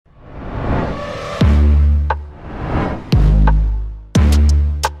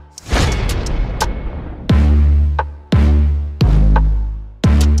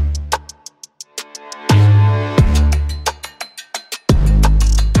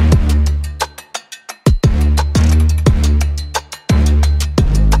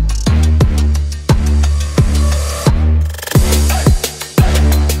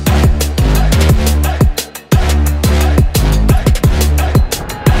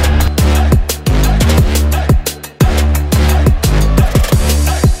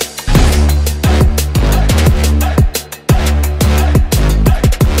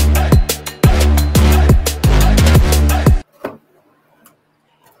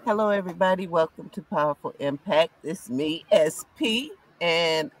Hello, everybody. Welcome to Powerful Impact. It's me, SP,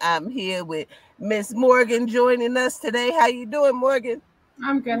 and I'm here with Miss Morgan joining us today. How you doing, Morgan?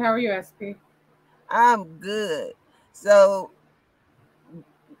 I'm good. How are you, SP? I'm good. So,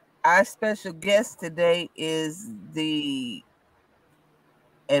 our special guest today is the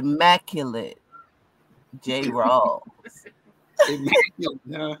immaculate J Rawls. Immaculate,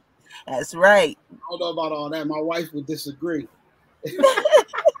 huh? That's right. I don't know about all that. My wife would disagree.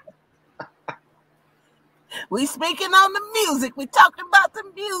 We speaking on the music. We talking about the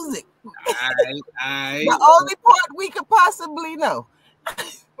music. I The only part we could possibly know.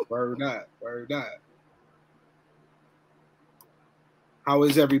 Word not. How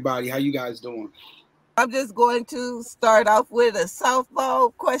is everybody? How you guys doing? I'm just going to start off with a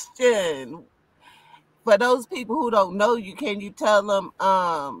softball question. For those people who don't know you, can you tell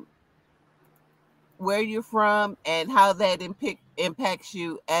them where you're from and how that impacts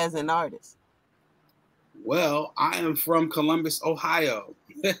you as an artist? Well, I am from Columbus, Ohio.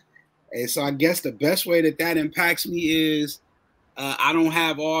 And so I guess the best way that impacts me is I don't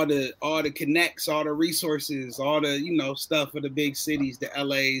have all the connects, all the resources, all the stuff for the big cities, the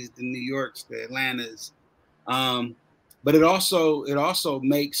LAs, the New Yorks, the Atlantas. But it also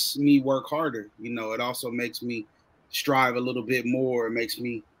makes me work harder. It also makes me strive a little bit more. It makes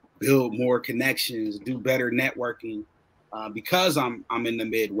me build more connections, do better networking, because I'm in the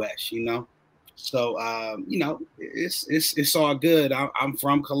Midwest. So it's all good. I'm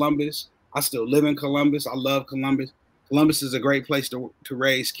from Columbus. I still live in Columbus. I love Columbus. Columbus is a great place to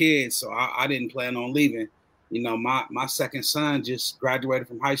raise kids. So I didn't plan on leaving. My second son just graduated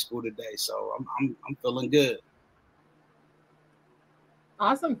from high school today, so I'm feeling good.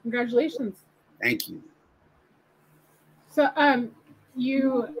 Awesome! Congratulations. Thank you. So,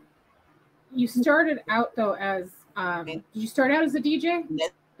 you started out though as did you start out as a DJ? Is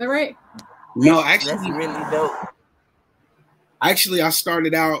that right? No, actually, that's really dope. Actually, I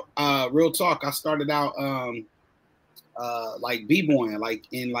started out real talk. I started out like b-boying, like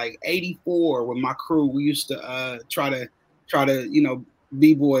in like '84 with my crew. We used to try to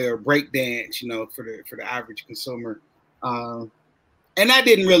b-boy or break dance, for the average consumer. And that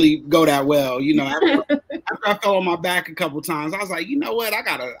didn't really go that well, After I fell on my back a couple times, I was like, you know what? I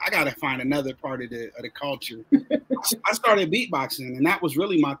gotta find another part of the culture. I started beatboxing, and that was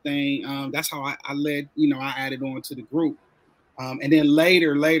really my thing. That's how I led. I added on to the group, and then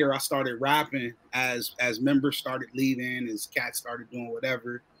later I started rapping as members started leaving, as cats started doing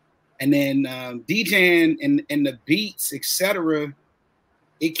whatever, and then DJing and the beats, etc.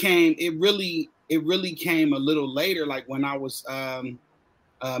 It really came a little later, like when I was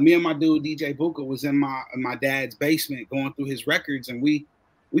me and my dude DJ Buka was in my dad's basement going through his records, and we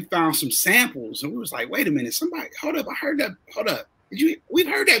found some samples, and we was like, wait a minute, somebody, hold up, I heard that, hold up, we've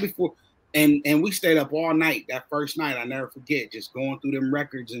heard that before, and we stayed up all night that first night. I never forget, just going through them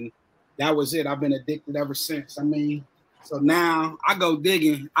records, and that was it. I've been addicted ever since. I mean, so now I go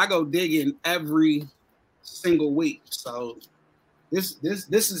digging every single week. So this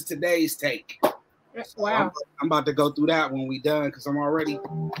is today's take. So wow. I'm about to go through that when we done, because I'm already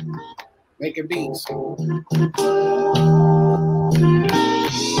making beats.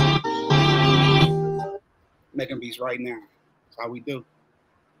 Making beats right now. That's how we do.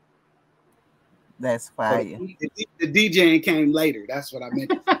 That's fire. So the DJing came later. That's what I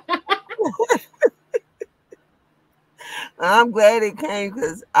meant. I'm glad it came,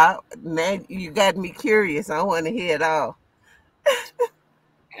 because now you got me curious. I want to hear it all.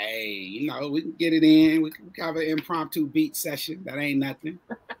 Hey, we can get it in. We can have an impromptu beat session. That ain't nothing.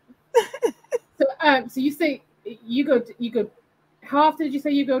 So you say you go. How often did you say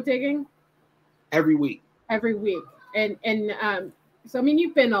you go digging? Every week. Every week, and so I mean,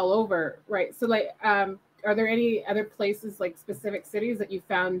 you've been all over, right? So like, are there any other places, like specific cities that you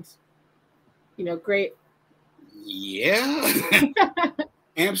found, great? Yeah.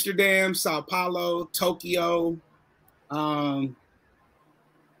 Amsterdam, Sao Paulo, Tokyo,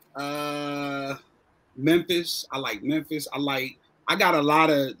 Memphis. I like Memphis. I got a lot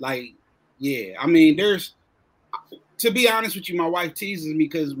of yeah. I mean, to be honest with you, my wife teases me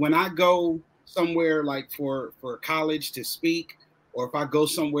because when I go somewhere like for college to speak, or if I go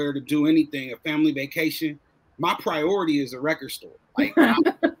somewhere to do anything, a family vacation, my priority is a record store. Like I'm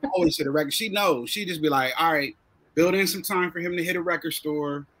always at a record. She knows. She just be like, all right, build in some time for him to hit a record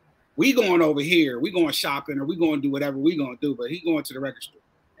store. We going over here. We going shopping, or we going to do whatever we going to do, but he going to the record store.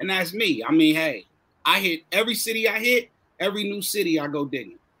 And that's me. I mean, hey, I hit every city I hit, every new city I go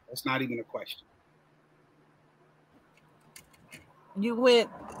digging. That's not even a question. You went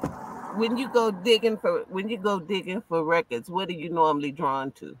when you go digging for records, what are you normally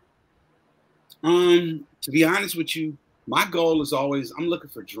drawn to? To be honest with you, my goal is always I'm looking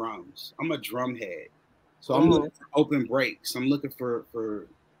for drums. I'm a drum head. So I'm looking for open breaks. I'm looking for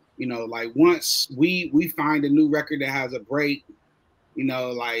like once we find a new record that has a break,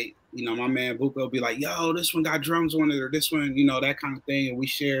 my man Buka will be like, yo, this one got drums on it, or this one, that kind of thing. And we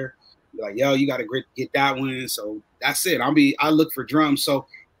share, like, yo, you got to get that one. So that's it. I look for drums. So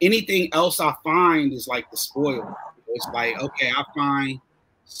anything else I find is like the spoil. It's like, okay, I find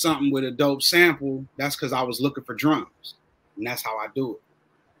something with a dope sample. That's because I was looking for drums. And that's how I do it.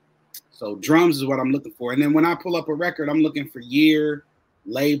 So drums is what I'm looking for. And then when I pull up a record, I'm looking for year,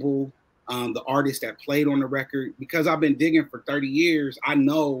 label, the artist that played on the record. Because I've been digging for 30 years, I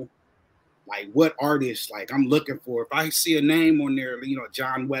know like what artist like I'm looking for. If I see a name on there,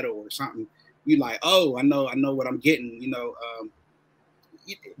 John Weddle or something, you like, oh, I know what I'm getting,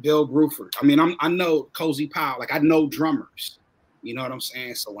 Bill Bruford. I mean, I know Cozy Powell. Like I know drummers. You know what I'm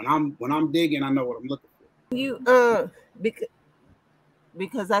saying? So when I'm digging, I know what I'm looking for. You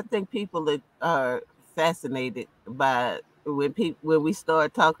because I think people are fascinated by when we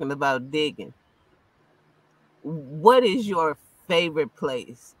start talking about digging. What is your favorite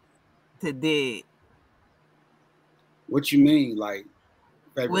place to dig? What you mean, like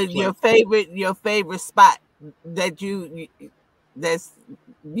your favorite spot that you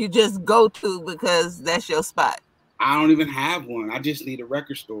just go to because that's your spot? I don't even have one. I just need a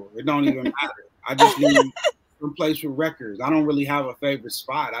record store. It don't even matter. I just need some place with records. I don't really have a favorite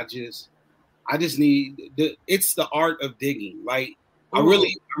spot. I just need it's the art of digging. Like I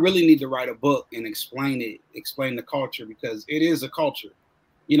really need to write a book and explain the culture, because it is a culture.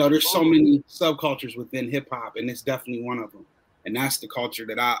 There's so many subcultures within hip hop, and it's definitely one of them. And that's the culture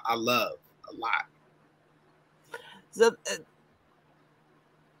that I love a lot. So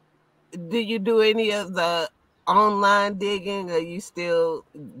do you do any of the online digging, or you still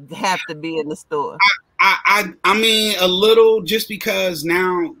have to be in the store? I mean a little, just because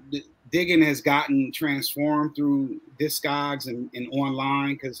now digging has gotten transformed through Discogs and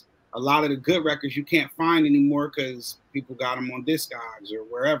online, because a lot of the good records you can't find anymore because people got them on Discogs or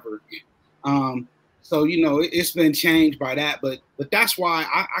wherever. So it's been changed by that, but that's why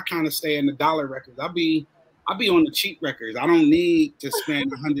I kind of stay in the dollar records. I'll be on the cheap records. I don't need to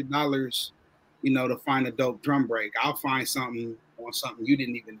spend $100 to find a dope drum break. I'll find something on something you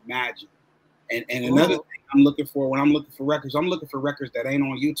didn't even imagine. And another thing I'm looking for when I'm looking for records, I'm looking for records that ain't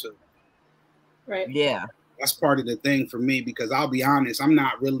on YouTube. Right. Yeah. That's part of the thing for me, because I'll be honest, I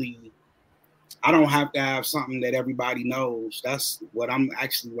don't have to have something that everybody knows. That's what I'm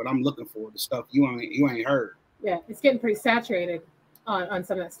looking for. The stuff you ain't heard. Yeah, it's getting pretty saturated on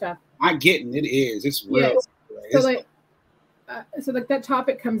some of that stuff. I get it. It is. It's real. Yeah. So that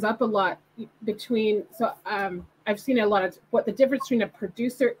topic comes up a lot between. So I've seen a lot of what the difference between a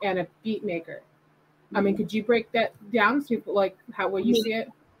producer and a beat maker. I mean, could you break that down so people like how you see it?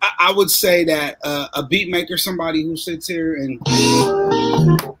 I would say that a beat maker, somebody who sits here and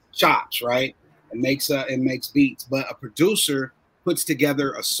chops, right, and makes beats. But a producer puts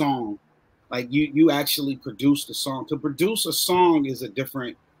together a song. Like you actually produce the song. To produce a song is a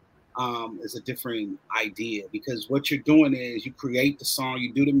different idea, because what you're doing is you create the song,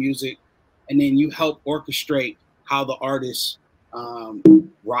 you do the music, and then you help orchestrate how the artist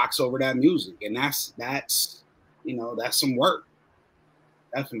rocks over that music, and that's some work,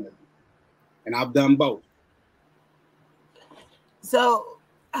 definitely. And I've done both. So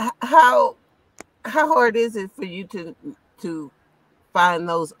how hard is it for you to find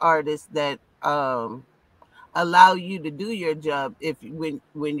those artists that allow you to do your job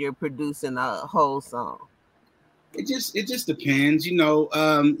when you're producing a whole song? It just depends,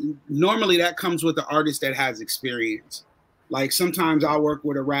 normally that comes with the artist that has experience. Like sometimes I'll work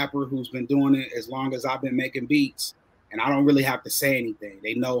with a rapper who's been doing it as long as I've been making beats, and I don't really have to say anything.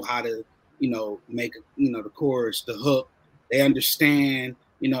 They know how to, make, the chorus, the hook. They understand,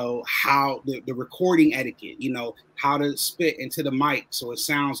 how the recording etiquette, how to spit into the mic so it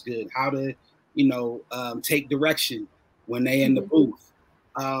sounds good, how to, take direction when they in the booth.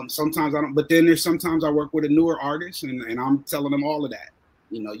 Sometimes I don't, but then sometimes I work with a newer artist and I'm telling them all of that.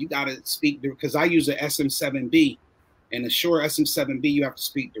 You got to speak, because I use a SM7B, and a Shure SM7B, you have to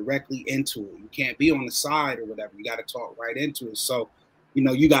speak directly into it. You can't be on the side or whatever. You got to talk right into it. So,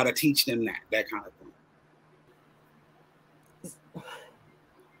 you got to teach them that kind of thing.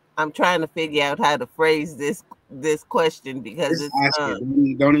 I'm trying to figure out how to phrase this question, because just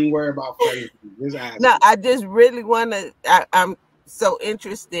don't even worry about phrasing. Just ask. No, I just really want to. I'm so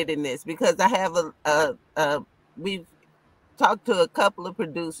interested in this because I have we've talked to a couple of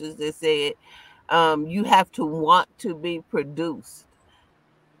producers that said you have to want to be produced.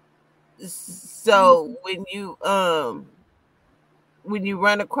 So when you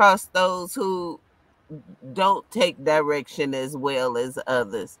run across those who don't take direction as well as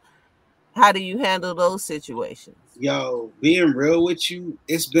others, how do you handle those situations? Yo, being real with you,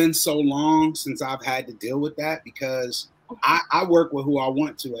 it's been so long since I've had to deal with that because I work with who I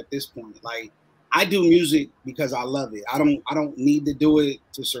want to at this point. Like I do music because I love it. I don't need to do it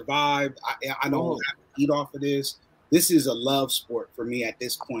to survive. I don't Mhm. have to eat off of this. This is a love sport for me at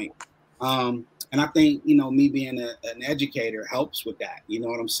this point. And I think, me being an educator helps with that. You know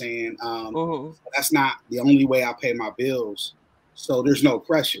what I'm saying? Mhm. That's not the only way I pay my bills. So there's no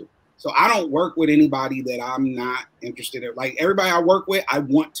pressure. So I don't work with anybody that I'm not interested in. Like everybody I work with, I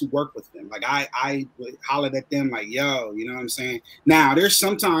want to work with them. Like I would holler at them like, yo, you know what I'm saying? Now there's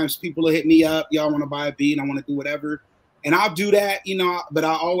sometimes people will hit me up, y'all want to buy a beat, I want to do whatever. And I'll do that, but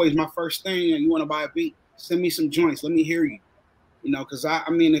I always, my first thing, you want to buy a beat, send me some joints, let me hear you. Because I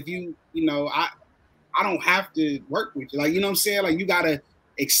mean, if I don't have to work with you. Like, you know what I'm saying? Like you gotta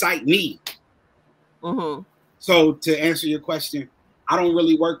excite me. Mhm. So to answer your question, I don't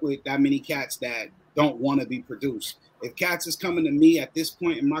really work with that many cats that don't want to be produced. If cats is coming to me at this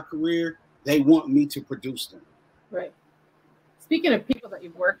point in my career, they want me to produce them. Right. Speaking of people that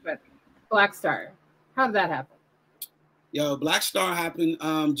you've worked with, Black Star, how did that happen? Yo, Black Star happened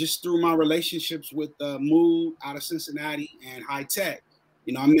just through my relationships with Mood out of Cincinnati and High Tech.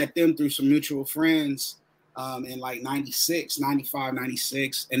 I met them through some mutual friends in like 96, 95,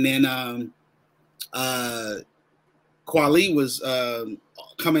 96. And then Kweli was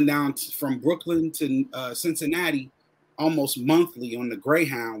coming down from Brooklyn to Cincinnati almost monthly on the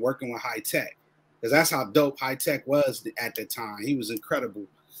Greyhound working with High Tech. Because that's how dope High Tech was at the time. He was incredible.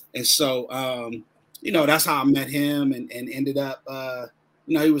 And so, that's how I met him and ended up,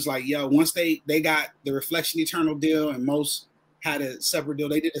 he was like, yo, once they got the Reflection Eternal deal and most had a separate deal,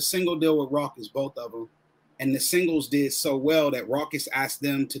 they did a single deal with Rawkus, both of them. And the singles did so well that Rawkus asked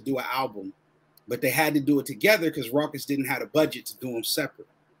them to do an album. But they had to do it together because Rawkus didn't have a budget to do them separate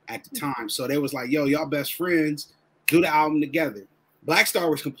at the time. So they was like, yo, y'all best friends, do the album together. Black Star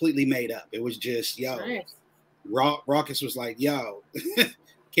was completely made up. It was just, yo, Nice. Rawkus was like, yo,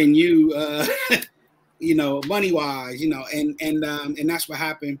 can you, money wise, and that's what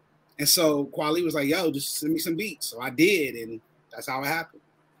happened. And so Kweli was like, yo, just send me some beats. So I did. And that's how it happened.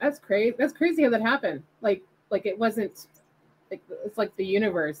 That's crazy. That's crazy how that happened. Like it wasn't, like it's like the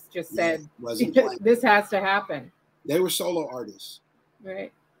universe just said, this has to happen. They were solo artists.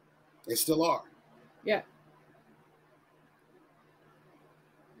 Right. They still are. Yeah.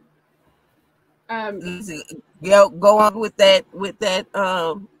 Go on with that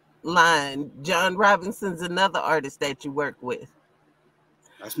line. John Robinson's another artist that you work with.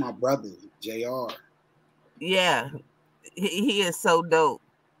 That's my brother, JR. Yeah. He is so dope.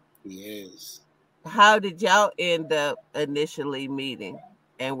 He is. How did y'all end up initially meeting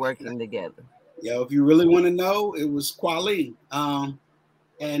and working together? Yo, if you really want to know, it was Kweli. And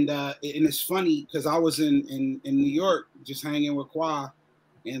it's funny because I was in New York just hanging with Kwa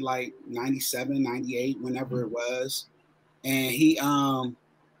in like 97, 98, whenever it was. And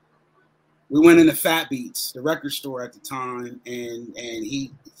we went into Fat Beats, the record store at the time, and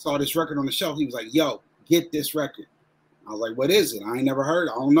he saw this record on the shelf. He was like, yo, get this record. I was like, what is it? I ain't never heard.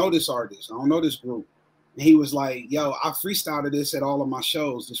 I don't know this artist. I don't know this group. And he was like, yo, I freestyled this at all of my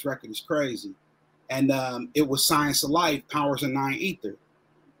shows. This record is crazy. And it was Science of Life, Powers of Nine Ether.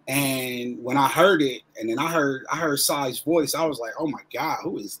 And when I heard it, and then I heard Sai's voice, I was like, oh my God,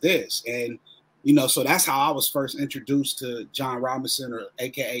 who is this? And, so that's how I was first introduced to John Robinson, or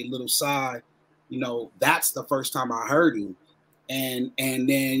AKA Little Sai. That's the first time I heard him. And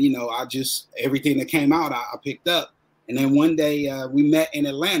then, I just, everything that came out, I picked up. And then one day we met in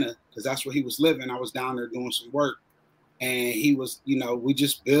Atlanta because that's where he was living. I was down there doing some work. And he was, we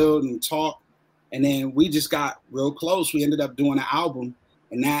just build and talk. And then we just got real close. We ended up doing an album.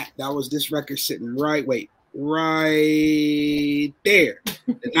 And that was this record sitting right there.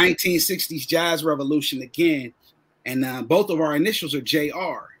 The 1960s Jazz Revolution again. And both of our initials are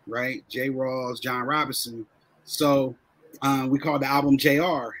JR, right? J Rawls, John Robinson. So we called the album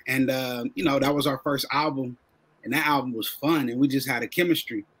JR. And, that was our first album. And that album was fun. And we just had a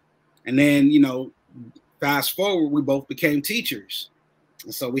chemistry. And then, fast forward, we both became teachers.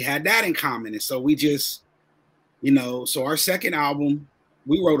 And so we had that in common. And so we just, so our second album,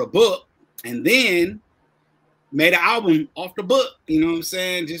 we wrote a book and then made an album off the book. You know what I'm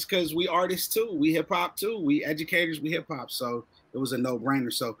saying? Just because we artists too. We hip hop too. We educators, we hip hop. So it was a no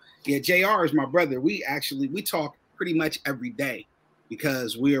brainer. So yeah, JR is my brother. We talk pretty much every day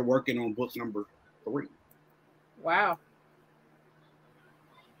because we are working on book number 3. Wow.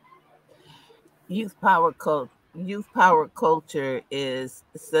 Youth power culture is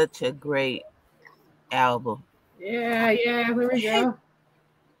such a great album. Yeah, here we go.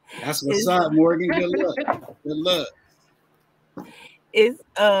 That's what's up, Morgan. Good luck. Good luck. It's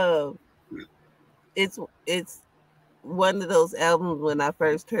it's one of those albums. When I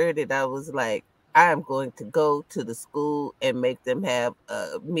first heard it, I was like, I am going to go to the school and make them have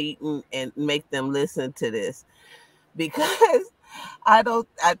a meeting and make them listen to this, because I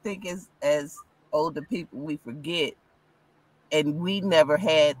think as older people we forget, and we never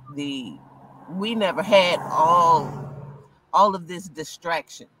had all of this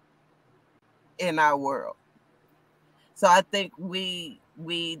distraction in our world. So I think we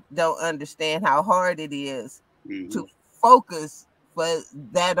don't understand how hard it is to focus for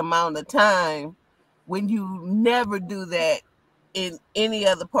that amount of time when you never do that in any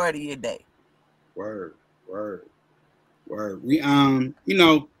other part of your day. Word. We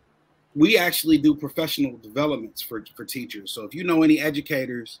we actually do professional developments for teachers. So if you know any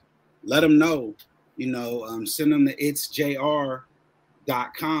educators, let them know. Send them to itsjr.com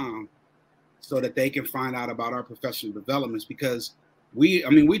so that they can find out about our professional developments, because we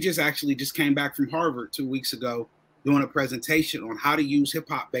just came back from Harvard 2 weeks ago doing a presentation on how to use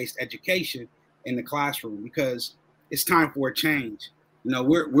hip-hop based education in the classroom, because it's time for a change.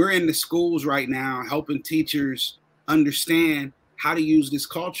 We're in the schools right now helping teachers understand how to use this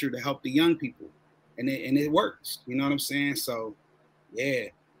culture to help the young people, and it works. You know what I'm saying? So yeah,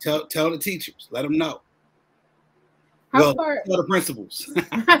 tell the teachers, let them know. Tell the principals.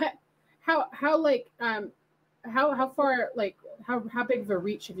 how far, like how big of a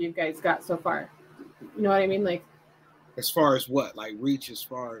reach have you guys got so far? You know what I mean? Like, as far as what? Like reach as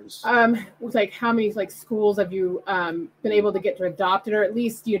far as like how many like schools have you been able to get to adopt it, or at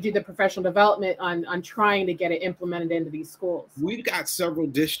least you do the professional development on trying to get it implemented into these schools? We've got several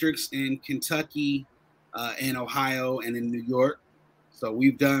districts in Kentucky, in Ohio, and in New York. So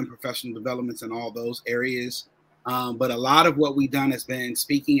we've done professional developments in all those areas. But a lot of what we've done has been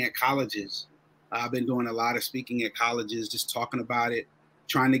speaking at colleges. I've been doing a lot of speaking at colleges, just talking about it,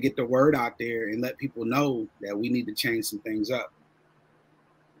 trying to get the word out there and let people know that we need to change some things up.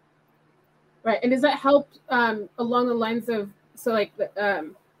 Right. And does that help along the lines of, so like,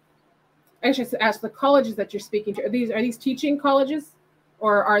 I should ask, the colleges that you're speaking to, are these teaching colleges,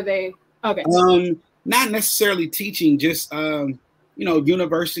 or are they, okay. Not necessarily teaching, just,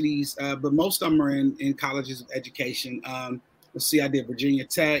 universities, but most of them are in colleges of education. Let's see, I did Virginia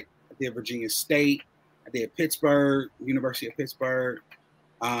Tech, I did Virginia State, I did Pittsburgh, University of Pittsburgh,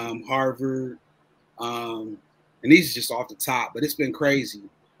 Harvard, and these are just off the top, but it's been crazy.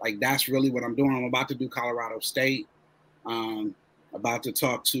 Like, that's really what I'm doing. I'm about to do Colorado State, about to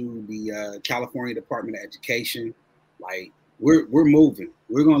talk to the California Department of Education. Like, we're moving.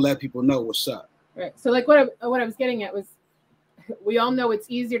 We're gonna let people know what's up. Right. So like what I was getting at was, we all know it's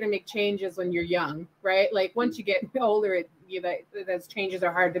easier to make changes when you're young, right? Like once you get older, those changes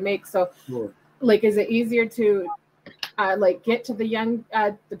are hard to make. So sure. Like, is it easier to like get to the young,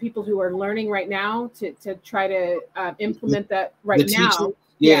 the people who are learning right now to try to implement that right now? Teachers?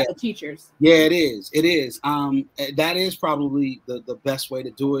 Yeah, the teachers. Yeah, it is. It is. That is probably the best way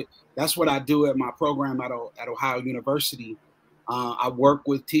to do it. That's what I do at my program at Ohio University. I work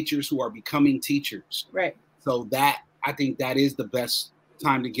with teachers who are becoming teachers. Right. So I think that is the best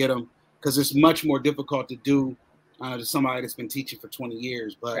time to get them, because it's much more difficult to do to somebody that's been teaching for 20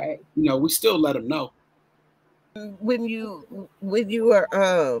 years. But right. We still let them know. When you are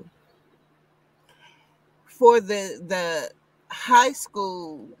for the high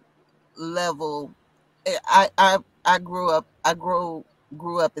school level, I grew up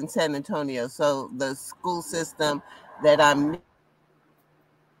in San Antonio, so the school system that I'm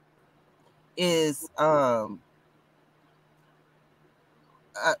is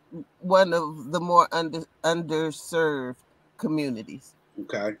one of the more underserved communities.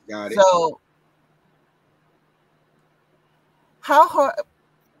 Okay, got it. So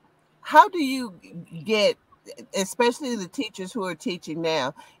how do you get, especially the teachers who are teaching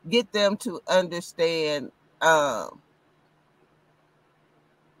now, get them to understand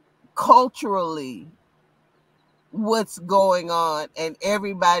culturally what's going on, and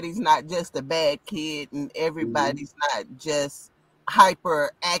everybody's not just a bad kid, and everybody's not just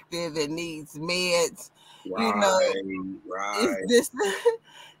hyperactive and needs meds? Right.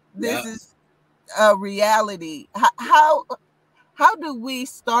 This is a reality. How do we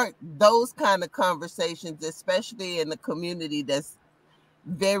start those kind of conversations, especially in a community that's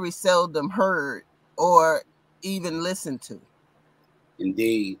very seldom heard, or even listen to.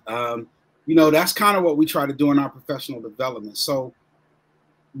 Indeed. That's kind of what we try to do in our professional development. So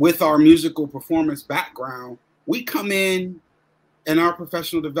with our musical performance background, we come in our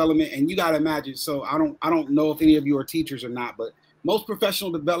professional development, and you got to imagine. So I don't know if any of you are teachers or not, but most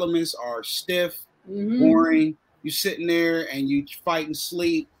professional developments are stiff, boring. You sitting there and you fight and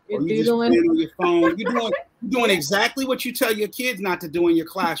sleep, or you just playing on your phone. You're doing exactly what you tell your kids not to do in your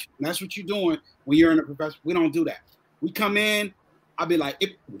classroom. That's what you're doing when you're in a profession. We don't do that. We come in, I'll be like,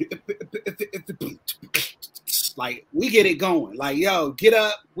 like we get it going. Like, yo, get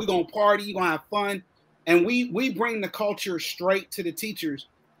up, we're gonna party, you're gonna have fun. And we bring the culture straight to the teachers,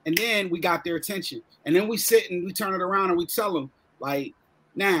 and then we got their attention. And then we sit and we turn it around and we tell them, like,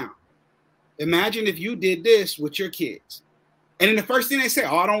 now, imagine if you did this with your kids. And then the first thing they say,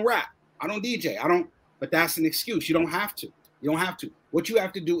 oh, I don't rap, I don't DJ, but that's an excuse. You don't have to. You don't have to. What you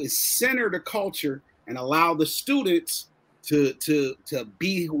have to do is center the culture and allow the students to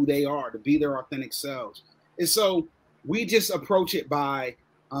be who they are, to be their authentic selves. And so we just approach it by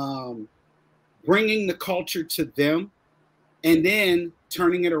bringing the culture to them, and then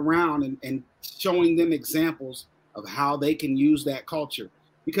turning it around and showing them examples of how they can use that culture.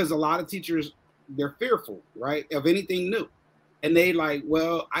 Because a lot of teachers, they're fearful, right, of anything new. And they like,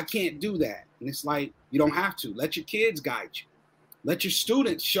 well, I can't do that. And it's like, you don't have to. Let your kids guide you. Let your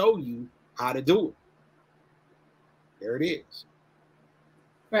students show you how to do it. There it is.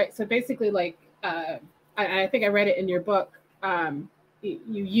 Right. So basically, like, I think I read it in your book.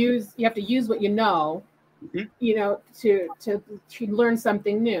 You have to use what you know, to learn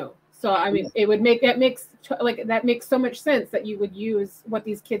something new. So I mean, it would that makes so much sense that you would use what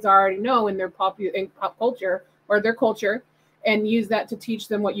these kids already know in their pop culture or their culture, and use that to teach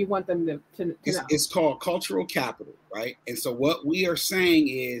them what you want them to know. It's called cultural capital, right? And so what we are saying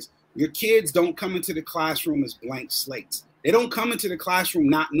is, your kids don't come into the classroom as blank slates. They don't come into the classroom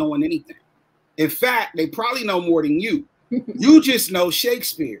not knowing anything. In fact, they probably know more than you. You just know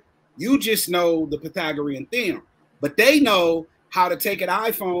Shakespeare. You just know the Pythagorean theorem. But they know how to take an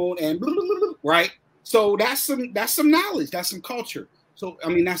iPhone and blah, blah, blah, blah, right? So that's some knowledge. That's some culture. So I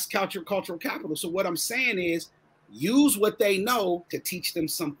mean, that's cultural capital. So what I'm saying is, use what they know to teach them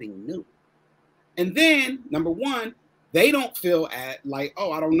something new. And then, number one, they don't feel like,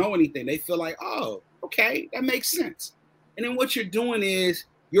 oh, I don't know anything. They feel like, oh, okay, that makes sense. And then what you're doing is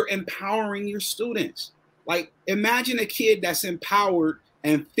you're empowering your students. Like, imagine a kid that's empowered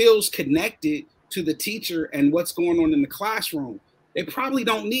and feels connected to the teacher and what's going on in the classroom. They probably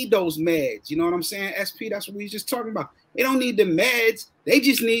don't need those meds. You know what I'm saying? SP, that's what we were just talking about. They don't need the meds. They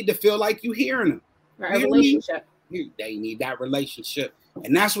just need to feel like you're hearing them. Right, a relationship. They need that relationship.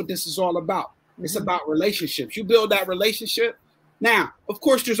 And that's what this is all about. It's about relationships. You build that relationship. Now, of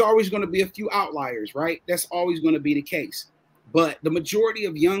course, there's always going to be a few outliers, right? That's always going to be the case. But the majority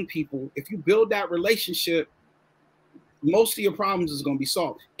of young people, if you build that relationship, most of your problems is going to be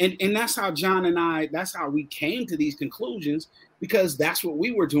solved. And that's how John and I, that's how we came to these conclusions, because that's what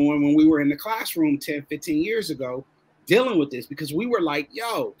we were doing when we were in the classroom 10, 15 years ago, dealing with this, because we were like,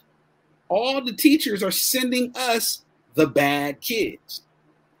 yo, all the teachers are sending us the bad kids.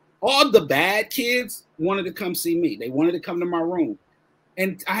 All the bad kids wanted to come see me. They wanted to come to my room.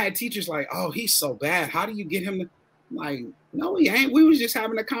 And I had teachers like, oh, he's so bad. How do you get him to? I'm like, no, he ain't. We was just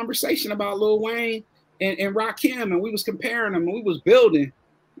having a conversation about Lil Wayne and Rakim, and we was comparing them, and we was building.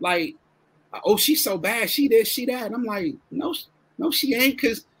 Like, oh, she's so bad. She this, she that. And I'm like, no, she ain't,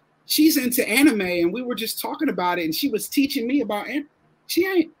 because she's into anime, and we were just talking about it, and she was teaching me about anime. She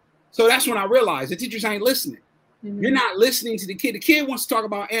ain't. So that's when I realized the teachers ain't listening. Mm-hmm. You're not listening to the kid. The kid wants to talk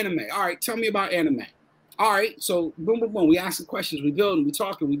about anime. All right, tell me about anime. All right, so boom, boom, boom. We asking questions. We building. We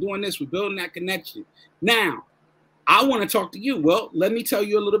talking. We doing this. We building that connection. Now, I want to talk to you. Well, let me tell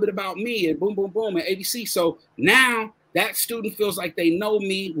you a little bit about me, and boom, boom, boom, and ABC. So now that student feels like they know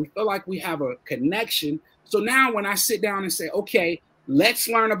me. We feel like we have a connection. So now when I sit down and say, okay, let's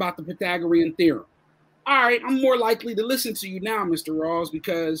learn about the Pythagorean theorem. All right, I'm more likely to listen to you now, Mr. Rawls,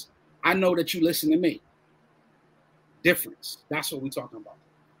 because I know that you listen to me. Difference. That's what we're talking about.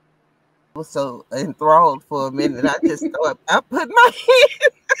 I was so enthralled for a minute. I just thought I put my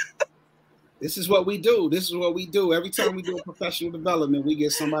hand. This is what we do. This is what we do. Every time we do a professional development, we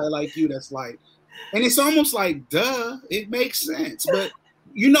get somebody like you that's like, and it's almost like, duh, it makes sense. But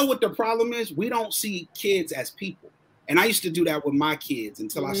you know what the problem is? We don't see kids as people. And I used to do that with my kids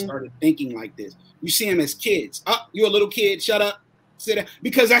until I started thinking like this. You see them as kids. Oh, you're a little kid. Shut up. Sit down.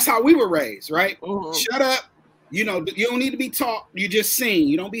 Because that's how we were raised, right? Shut up. You know, you don't need to be taught. You just sing.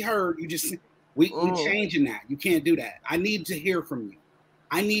 You don't be heard. You just sing. We're changing that. You can't do that. I need to hear from you.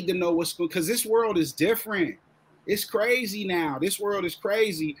 I need to know what's going, because this world is different. It's crazy now. This world is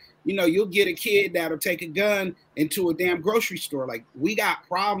crazy. You know, you'll get a kid that'll take a gun into a damn grocery store. Like, we got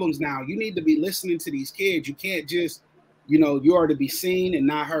problems now. You need to be listening to these kids. You can't just, you know, you are to be seen and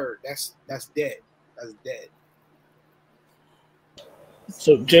not heard. That's dead. That's dead.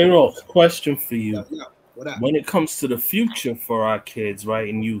 So, J Rawls, question for you. Yeah. What up? When it comes to the future for our kids, right,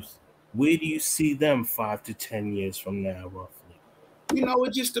 and youth, where do you see them 5 to 10 years from now, roughly? You know,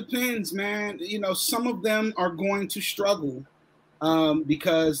 it just depends, man. You know, some of them are going to struggle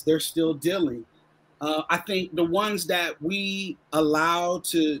because they're still dealing. I think the ones that we allow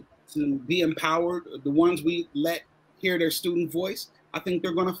to be empowered, the ones we let hear their student voice, I think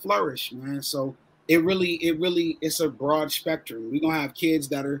they're going to flourish, man. So it's a broad spectrum. We're going to have kids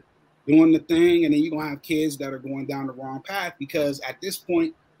that are doing the thing, and then you're going to have kids that are going down the wrong path, because at this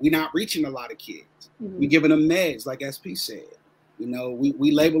point, we're not reaching a lot of kids. We're giving them meds, like SP said. You know,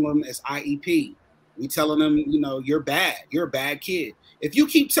 we label them as IEP. We telling them, you know, you're bad. You're a bad kid. If you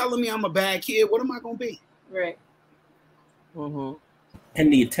keep telling me I'm a bad kid, what am I going to be? Right. Mm-hmm.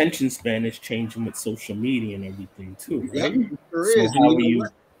 And the attention span is changing with social media and everything too, right? Yep, sure So is. how do you?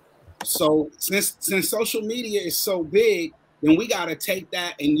 So since social media is so big, then we got to take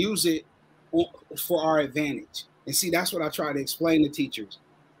that and use it for our advantage. And see, that's what I try to explain to teachers.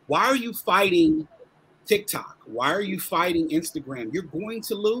 Why are you fighting TikTok? Why are you fighting Instagram? You're going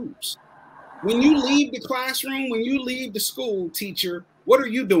to lose. When you leave the classroom, when you leave the school, teacher, what are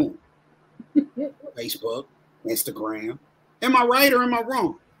you doing? Facebook, Instagram. Am I right or am I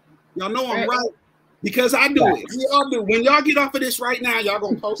wrong? Y'all know I'm right because I do it. We all do. When y'all get off of this right now, y'all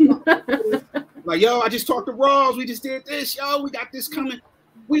gonna post like, yo, I just talked to Rawls. We just did this. Yo, we got this coming.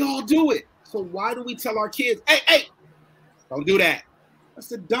 We all do it. So why do we tell our kids, hey, don't do that? That's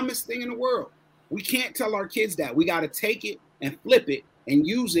the dumbest thing in the world. We can't tell our kids that. We got to take it and flip it and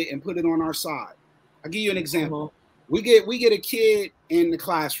use it and put it on our side. I'll give you an example. We get a kid in the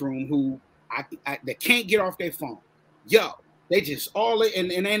classroom who they can't get off their phone. Yo, they just all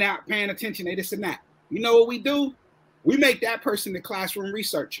and they're not paying attention. They this and that. You know what we do? We make that person the classroom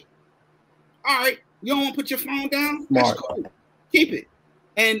researcher. All right, you don't want to put your phone down? That's cool. Keep it.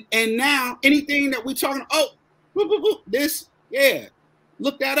 And now anything that we talking, this, yeah.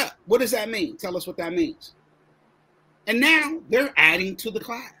 Look that up. What does that mean? Tell us what that means. And now they're adding to the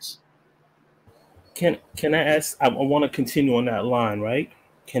class. Can I ask? I want to continue on that line, right?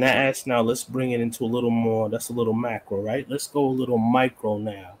 Can I ask now? Let's bring it into a little more. That's a little macro, right? Let's go a little micro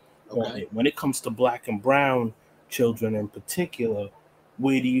now. Okay. When it comes to Black and brown children in particular,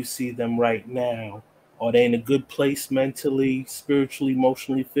 where do you see them right now? Are they in a good place mentally, spiritually,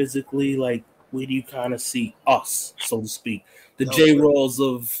 emotionally, physically? Like, where do you kind of see us, so to speak? The J Rawls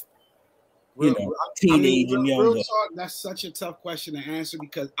of, teenage and younger. Real talk, that's such a tough question to answer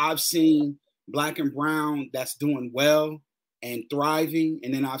because I've seen Black and brown that's doing well and thriving,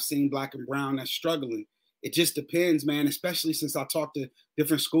 and then I've seen Black and brown that's struggling. It just depends, man. Especially since I talk to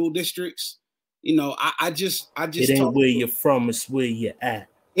different school districts. You know, I just. It ain't where you're from; it's where you're at.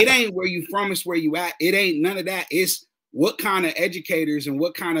 It ain't where you from; it's where you at. It ain't none of that. It's what kind of educators and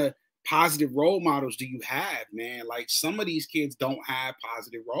what kind of positive role models do you have, man? Like, some of these kids don't have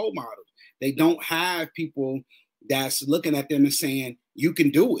positive role models. They don't have people that's looking at them and saying, you can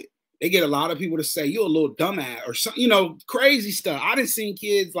do it. They get a lot of people to say, you're a little dumbass or something, you know, crazy stuff. I done seen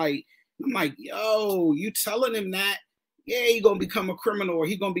kids like, I'm like, yo, you telling him that, yeah, he gonna become a criminal or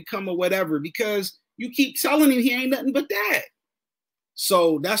he gonna become a whatever because you keep telling him he ain't nothing but that.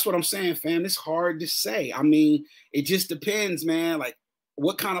 So that's what I'm saying, fam. It's hard to say. I mean, it just depends, man. Like,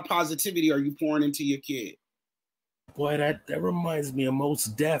 what kind of positivity are you pouring into your kid? Boy, that reminds me of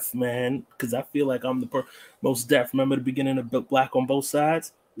Most Def, man, because I feel like I'm the Most Def. Remember the beginning of Black on Both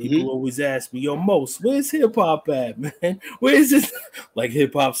Sides? People always ask me, yo, Most, where's hip-hop at, man? Where is this? Like,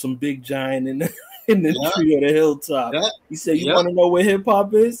 hip-hop, some big giant in the tree or the hilltop. He said, you want to know where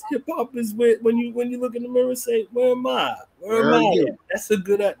hip-hop is? Hip-hop is where, when you look in the mirror and say, where am I? Where am I? That's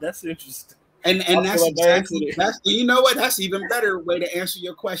interesting. And that's exactly, you know what? That's even better way to answer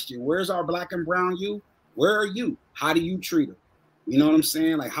your question. Where's our Black and brown youth? Where are you? How do you treat them? You know what I'm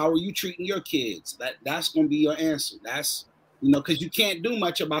saying? Like, how are you treating your kids? That's going to be your answer. That's, you know, because you can't do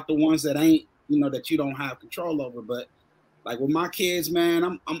much about the ones that ain't, you know, that you don't have control over. But like with my kids,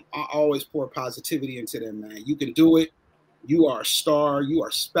 man, I always pour positivity into them, man. You can do it. You are a star. You are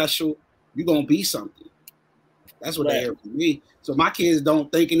special. You're going to be something. That's what they hear from me. So my kids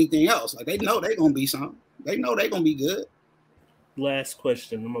don't think anything else. Like, they know they're going to be something. They know they're going to be good. Last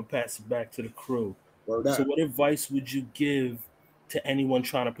question. I'm going to pass it back to the crew. So what advice would you give to anyone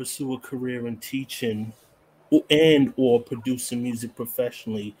trying to pursue a career in teaching or producing music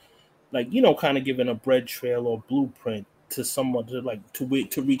professionally? like kind of giving a bread trail or blueprint to someone to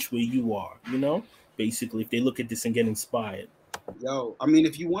reach where you are, basically, if they look at this and get inspired. Yo, I mean,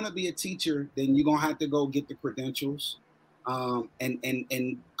 if you want to be a teacher, then you're gonna have to go get the credentials,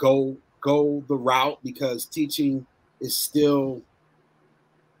 and go the route, because teaching is still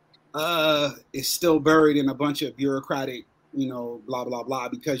buried in a bunch of bureaucratic, blah blah blah,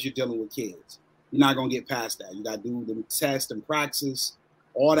 because you're dealing with kids. You're not gonna get past that. You gotta do the test and praxis,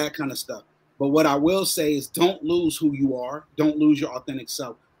 all that kind of stuff. But what I will say is, don't lose who you are. Don't lose your authentic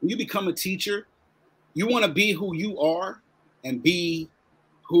self. When you become a teacher, you want to be who you are, and be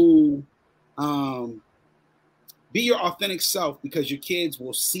who be your authentic self, because your kids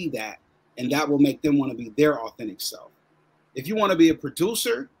will see that, and that will make them want to be their authentic self. If you want to be a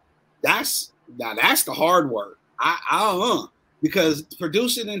producer, that's the hard work. Because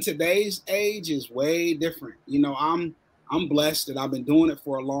producing in today's age is way different. I'm blessed that I've been doing it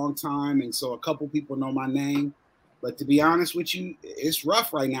for a long time, and so a couple people know my name. But to be honest with you, it's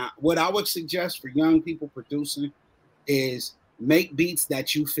rough right now. What I would suggest for young people producing is make beats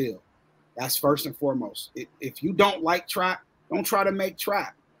that you feel. That's first and foremost. If you don't like trap, don't try to make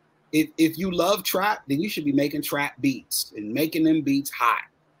trap. If you love trap, then you should be making trap beats and making them beats hot,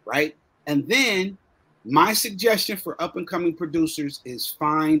 right? And then my suggestion for up and coming producers is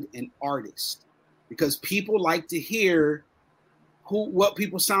find an artist, because people like to hear what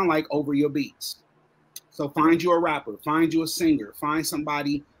people sound like over your beats. So find you a rapper, find you a singer, find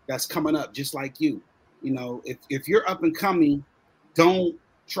somebody that's coming up just like you. If you're up and coming, don't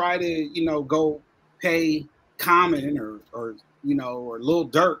try to, go pay Common or Lil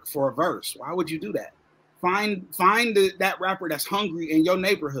Durk for a verse. Why would you do that? Find that rapper that's hungry in your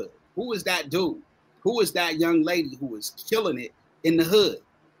neighborhood. Who is that dude? Who is that young lady who is killing it in the hood?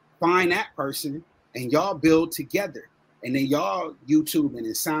 Find that person, and y'all build together. And then y'all YouTube and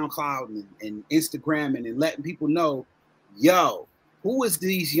SoundCloud and Instagram and letting people know, yo, who is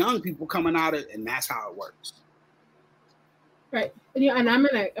these young people coming out of? And that's how it works. Right. And I'm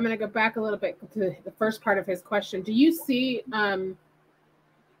gonna go back a little bit to the first part of his question. Do you see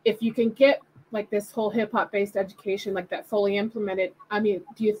if you can get like this whole hip hop based education like that fully implemented? I mean,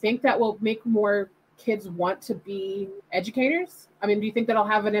 do you think that will make more kids want to be educators? I mean, do you think that'll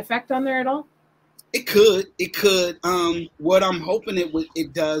have an effect on there at all? It could. What I'm hoping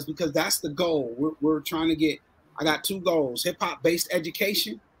it does, because that's the goal. We're trying to get. I got two goals: hip hop based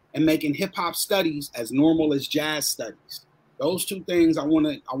education and making hip hop studies as normal as jazz studies. Those two things I want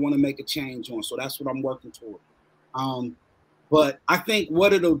to make a change on. So that's what I'm working toward. But I think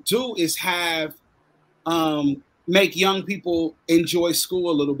what it'll do is have make young people enjoy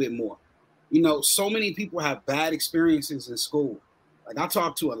school a little bit more. So many people have bad experiences in school. Like, I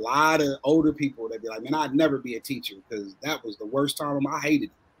talk to a lot of older people that be like, man, I'd never be a teacher because that was the worst time. I hated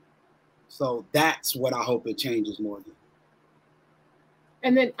it. So that's what I hope it changes more than.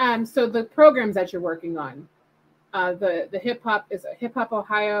 And then, so the programs that you're working on, the hip hop is Hip Hop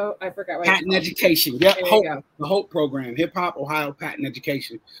Ohio. I forgot what patent education. Yep, the Hope program, Hip Hop Ohio Patent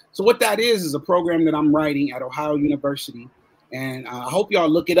Education. So what that is a program that I'm writing at Ohio University, and I hope y'all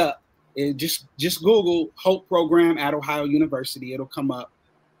look it up. Just Google Hope program at Ohio University. It'll come up.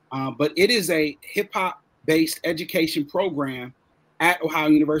 But it is a hip hop based education program at Ohio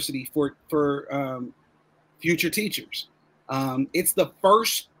University for future teachers. It's the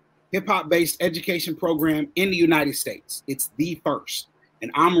first hip hop based education program in the United States. It's the first,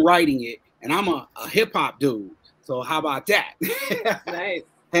 and I'm writing it, and I'm a hip hop dude. So how about that? Nice.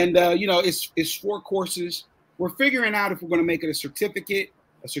 And it's 4 courses. We're figuring out if we're going to make it a certificated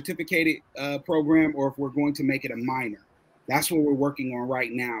program, or if we're going to make it a minor. That's what we're working on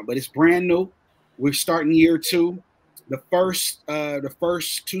right now. But it's brand new. We're starting year 2. The first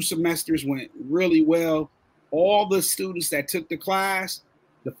 2 semesters went really well. All the students that took the class,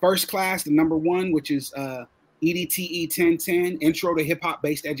 the first class, the number 1, which is EDTE 1010, Intro to Hip Hop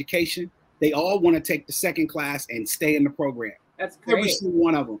Based Education, they all want to take the second class and stay in the program. That's great. Every single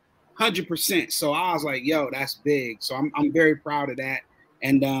one of them, 100%. So I was like, yo, that's big. So I'm very proud of that.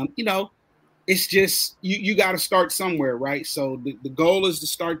 And, it's just, you got to start somewhere, right? So the goal is to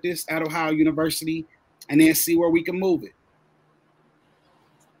start this at Ohio University and then see where we can move it.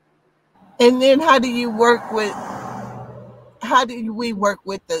 And then how do we work with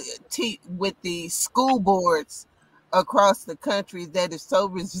the school boards across the country that is so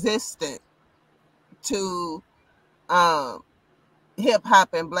resistant to hip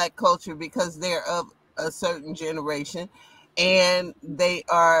hop and Black culture because they're of a certain generation and they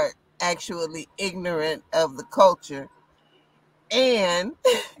are actually ignorant of the culture, and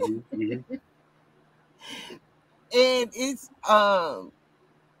Mm-hmm. and it's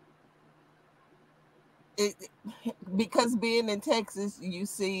because being in Texas, you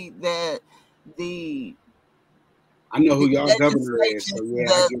see that the I know who the y'all governor is, legislation, so yeah,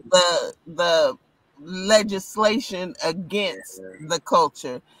 I get the legislation against it. the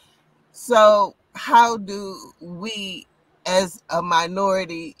culture. So how do we, as a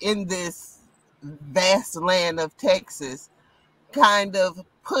minority in this vast land of Texas, kind of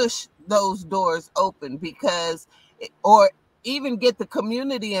push those doors open, because, or even get the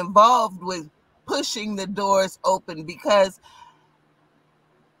community involved with pushing the doors open, because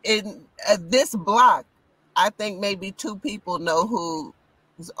in this block, I think maybe 2 people know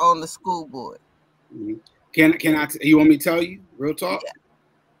who's on the school board. Mm-hmm. You want me to tell you real talk? Yeah.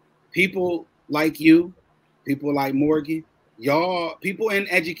 People like you, people like Morgan, y'all, people in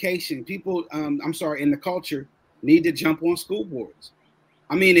education, people, I'm sorry, in the culture, need to jump on school boards.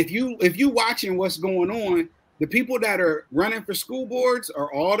 I mean, if you watching what's going on, the people that are running for school boards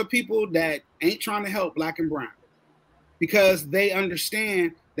are all the people that ain't trying to help Black and brown, because they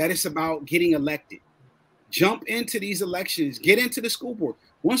understand that it's about getting elected. Jump into these elections, get into the school board.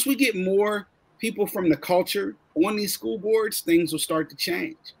 Once we get more people from the culture on these school boards, things will start to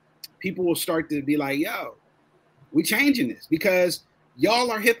change. People will start to be like, yo, we changing this because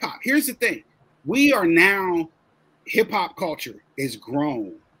y'all are hip hop. Here's the thing. We are now, hip hop culture is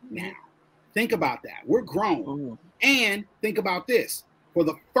grown now. Think about that. We're grown. Mm-hmm. And think about this. For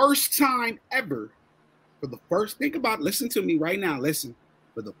the first time ever, listen to me right now. Listen.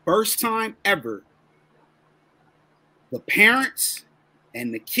 For the first time ever, the parents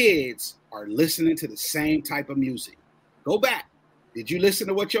and the kids are listening to the same type of music. Go back. Did you listen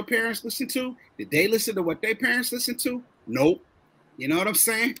to what your parents listened to? Did they listen to what their parents listened to? Nope. You know what I'm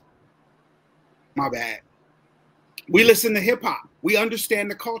saying? My bad. We listen to hip hop. We understand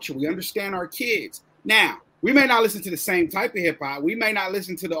the culture. We understand our kids. Now, we may not listen to the same type of hip hop. We may not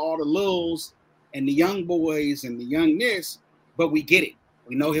listen to all the Lils and the young boys and the young this, but we get it.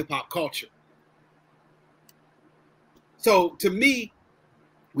 We know hip hop culture. So to me,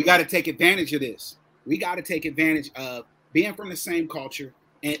 we got to take advantage of this. We got to take advantage of being from the same culture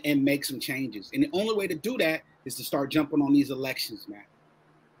and make some changes. And the only way to do that is to start jumping on these elections, man.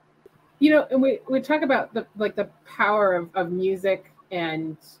 You know, and we talk about the power of music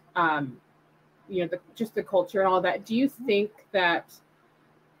and you know, just the culture and all that. Do you think that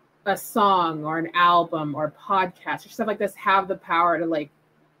a song or an album or a podcast or stuff like this have the power to like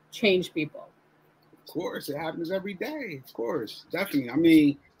change people? Of course, it happens every day. Of course, definitely. I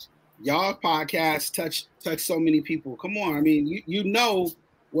mean, y'all podcasts touch so many people. Come on, I mean, you know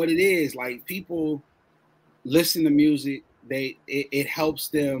what it is. Like, people listen to music, it helps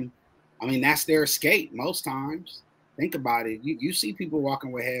them. I mean, that's their escape most times. Think about it. You see people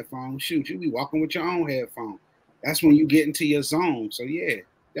walking with headphones. Shoot, you be walking with your own headphone. That's when you get into your zone. So yeah,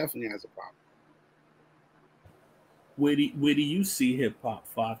 definitely has a problem. Where do you see hip hop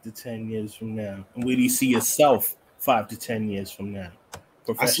 5 to 10 years from now? And where do you see yourself 5 to 10 years from now,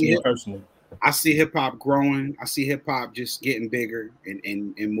 professionally and personally? I see hip hop growing. I see hip hop just getting bigger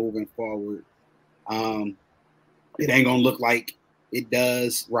and moving forward. It ain't gonna look like it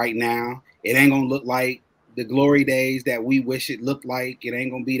does right now. It ain't gonna look like the glory days that we wish it looked like. It ain't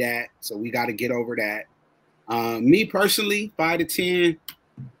gonna be that. So we got to get over that. Me personally, 5 to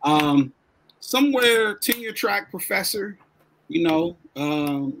 10. Somewhere tenure track professor, you know,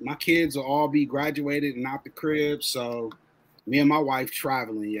 my kids will all be graduated and out the crib. So me and my wife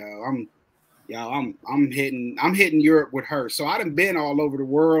traveling, I'm hitting Europe with her. So I done been all over the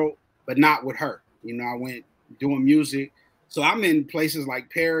world, but not with her. You know, I went doing music. So I'm in places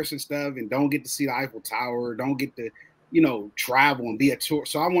like Paris and stuff and don't get to see the Eiffel Tower, don't get to, you know, travel and be a tour.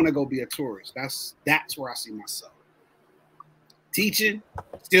 So I want to go be a tourist. That's where I see myself. Teaching,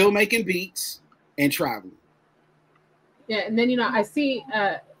 still making beats, and traveling. Yeah, and then, you know, I see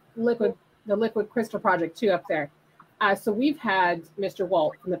the Liquid Crystal Project too up there. So we've had Mr.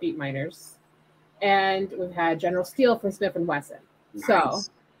 Walt from the Beat Miners, and we've had General Steele from Smith and Wesson. Nice. So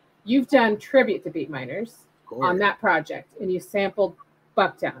you've done tribute to Beat Miners on that project, and you sampled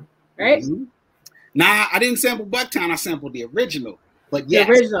Bucktown, right? Mm-hmm. Nah, I didn't sample Bucktown. I sampled the original, but yes.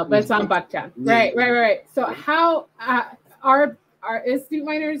 The original, but it's on Bucktown. Yeah. Right. So how is Beat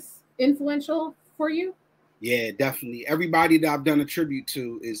Miners influential for you? Yeah, definitely. Everybody that I've done a tribute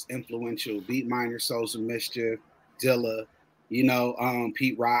to is influential. Beat Miners, Souls of Mischief, Dilla, you know,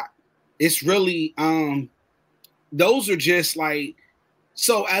 Pete Rock. It's really those are just like.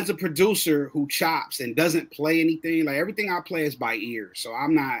 So as a producer who chops and doesn't play anything, like everything I play is by ear. So I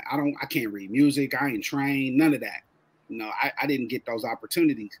can't read music. I ain't trained, none of that. You know, I didn't get those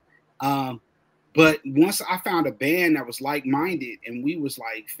opportunities. But once I found a band that was like-minded and we was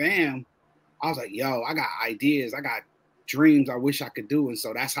like, fam, I was like, yo, I got ideas, I got dreams I wish I could do. And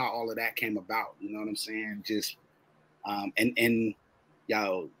so that's how all of that came about. You know what I'm saying? Just and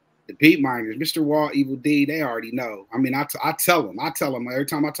yo, the beat miners, Mr. Wall, Evil D, they already know. I mean, I tell them every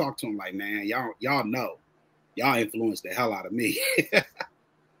time I talk to them, like, man, y'all know, y'all influenced the hell out of me.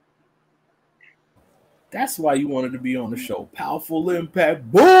 That's why you wanted to be on the show. Powaful Impak,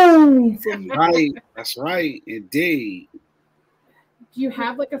 boom! Right, that's right, indeed. Do you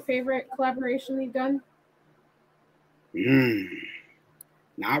have like a favorite collaboration you've done?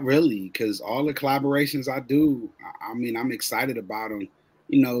 Not really, because all the collaborations I do, I mean, I'm excited about them.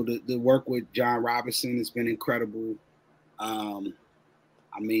 You know, the work with John Robinson has been incredible. I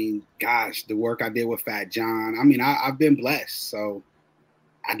mean, gosh, the work I did with Fat John. I mean, I've been blessed. So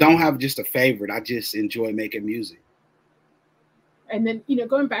I don't have just a favorite. I just enjoy making music. And then,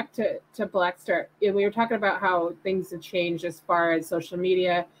 going back to Black Star, we were talking about how things have changed as far as social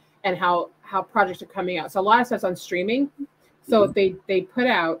media and how projects are coming out. So a lot of stuff's on streaming. So they put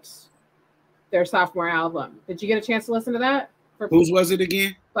out their sophomore album. Did you get a chance to listen to that? Whose was it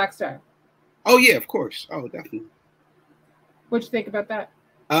again? Black Star. Oh yeah, of course. Oh, definitely. What'd you think about that?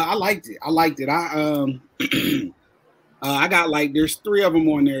 I liked it. I got like, there's 3 of them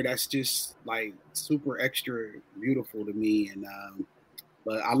on there that's just like super extra beautiful to me, and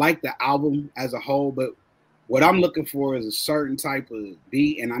but I like the album as a whole. But what I'm looking for is a certain type of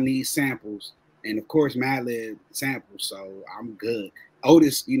beat, and I need samples, and of course Madlib samples. So I'm good.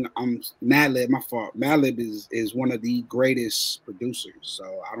 Otis, I'm Madlib. My fault. Madlib is one of the greatest producers.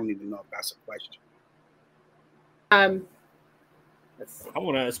 So I don't even know if that's a question. I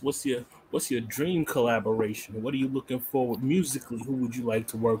want to ask, what's your dream collaboration? What are you looking for musically? Who would you like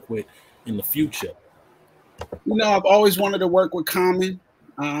to work with in the future? I've always wanted to work with Common.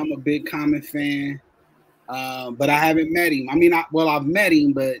 I'm a big Common fan, but I haven't met him. I mean, I've met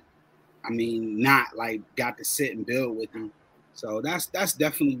him, but I mean, not like got to sit and build with him. So that's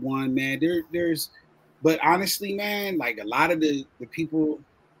definitely one, man. But honestly, man, like a lot of the people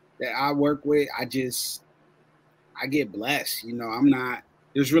that I work with, I get blessed.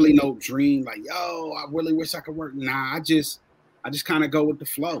 There's really no dream like, yo, I really wish I could work. Nah, I just kind of go with the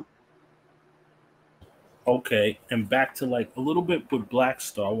flow. Okay, and back to like a little bit with Black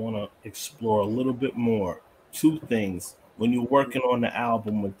Star, I want to explore a little bit more. 2 things. When you're working on the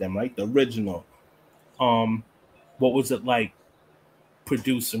album with them, right, the original, what was it like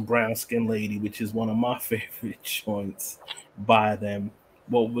producing Brown Skin Lady, which is one of my favorite joints by them?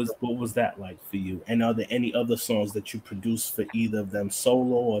 What was that like for you? And are there any other songs that you produced for either of them,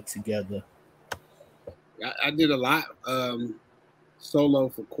 solo or together? I did a lot solo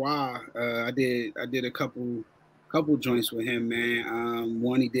for Qua. I did a couple joints with him, man.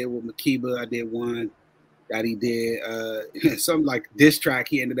 One he did with Makiba. I did one that he did something like diss track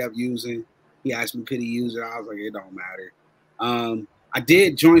he ended up using. He asked me could he use it. I was like, it don't matter. I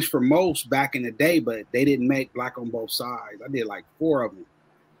did joints for Most back in the day, but they didn't make Black on Both Sides. I did like 4 of them.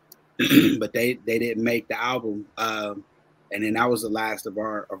 But they didn't make the album, and then that was the last of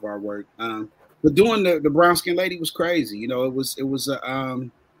our work. But doing the Brown Skin Lady was crazy. It was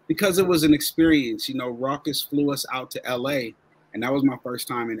because it was an experience. Rawkus flew us out to L.A., and that was my first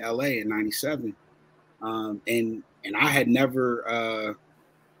time in L.A. in '97. And I had never,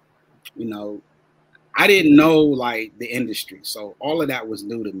 I didn't know like the industry, so all of that was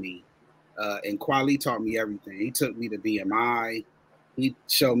new to me. And Kweli taught me everything. He took me to BMI. He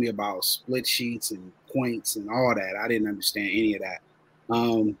showed me about split sheets and points and all that. I didn't understand any of that.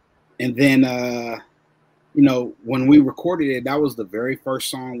 And then, when we recorded it, that was the very first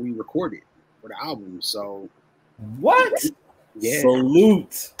song we recorded for the album. So what? Yeah.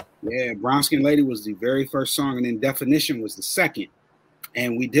 Salute. Yeah, Brown Skin Lady was the very first song, and then Definition was the second.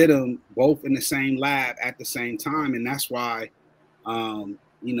 And we did them both in the same lab at the same time. And that's why, when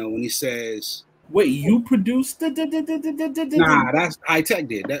he says, wait, you produced it? Nah, that's High Tech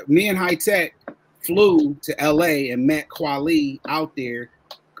did. That me and High Tech flew to LA and met Kweli out there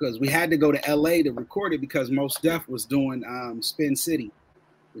because we had to go to LA to record it because Mos Def was doing Spin City,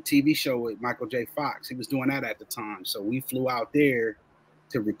 the TV show with Michael J. Fox. He was doing that at the time. So we flew out there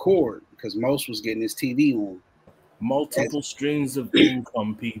to record because Mos was getting his TV on. Multiple streams of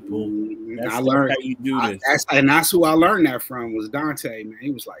income, people. That's how you do this. That's who I learned that from was Dante, man. He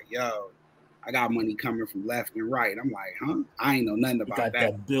was like, yo, I got money coming from left and right. I'm like, huh? I ain't know nothing about that.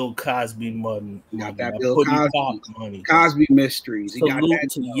 That Bill Cosby money. You got that Bill Cosby money. Cosby mysteries. Salute got that,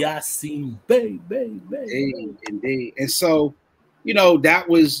 to Yasin Bey. Indeed. And so, that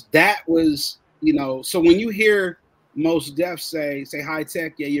was, so when you hear Mos Def say High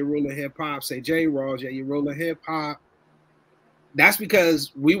Tech, yeah, you're ruling hip hop. Say J Rawls, yeah, you're ruling hip hop. that's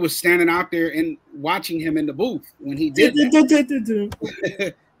because we were standing out there and watching him in the booth when he did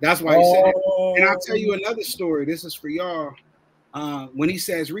that. That's why he said it. And I'll tell you another story. This is for y'all. When he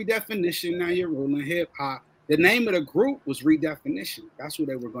says redefinition, now you're ruling hip hop. The name of the group was Redefinition. That's who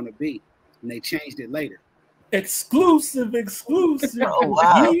they were going to be, and they changed it later. Exclusive. Oh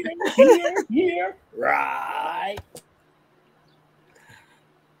wow! Here, right.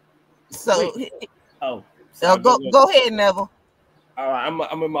 So, sorry, go ahead, Neville. All right,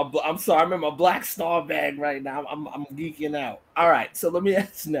 I'm in my Black Star bag right now. I'm geeking out. All right, so let me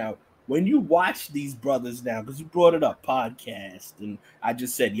ask now. When you watch these brothers now, because you brought it up, podcast, and I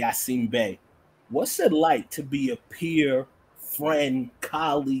just said Yasin Bey, what's it like to be a peer, friend,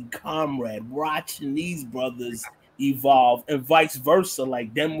 colleague, comrade, watching these brothers evolve, and vice versa,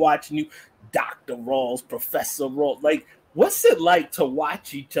 like them watching you, Dr. Rawls, Professor Rawls, like, what's it like to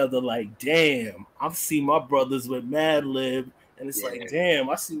watch each other? Like, damn, I've seen my brothers with Mad Lib, and it's like, damn,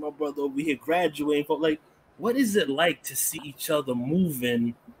 I see my brother over here graduating. But like, what is it like to see each other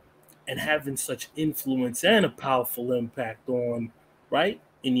moving and having such influence and a powerful impact on, right,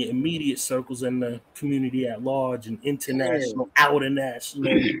 in your immediate circles and the community at large and international,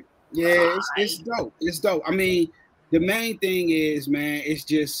 outernational? Yeah, it's dope. It's dope. I mean, the main thing is, man, it's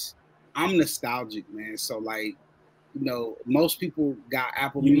just I'm nostalgic, man. So like, you know, most people got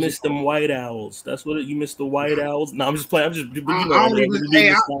Apple Music. You missed them White Owls. That's what you missed the White Owls. No, I'm just playing.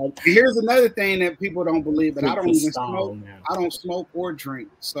 Here's another thing that people don't believe, but I don't even smoke. Now. I don't smoke or drink.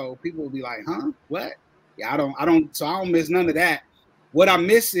 So people will be like, "Huh? What?" Yeah, I don't. So I don't miss none of that. What I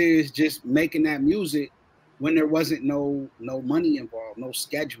miss is just making that music when there wasn't no money involved, no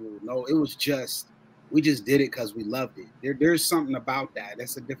schedule, no. It was just we just did it because we loved it. There's something about that.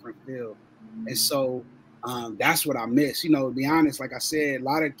 That's a different feel, and so. That's what I miss. You know, to be honest, like I said, a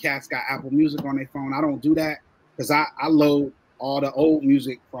lot of cats got Apple Music on their phone. I don't do that because I load all the old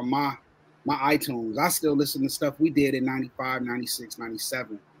music from my iTunes. I still listen to stuff we did in 95, 96,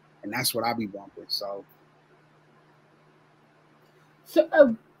 97, and that's what I be bumping. So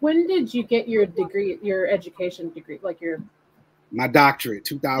when did you get your degree, your education degree, like my doctorate,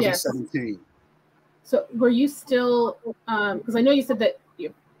 2017. Yes. So were you still, because I know you said that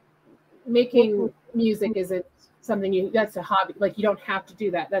making music isn't something that's a hobby, like you don't have to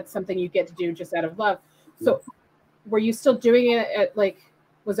do that, that's something you get to do just out of love. So were you still doing it at, like,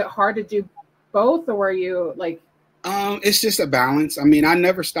 was it hard to do both, or were you like it's just a balance. I mean, I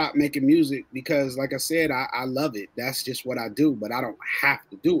never stopped making music because, like I said, I love it. That's just what I do, but I don't have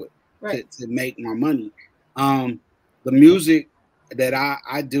to do it to make my money. The music that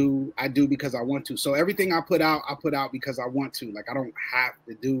I do because I want to. So everything I put out because I want to. Like, I don't have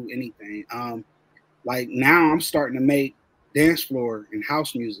to do anything. Like now I'm starting to make dance floor and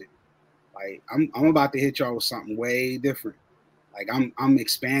house music. Like I'm about to hit y'all with something way different. Like I'm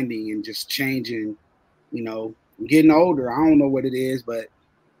expanding and just changing, you know, I'm getting older. I don't know what it is, but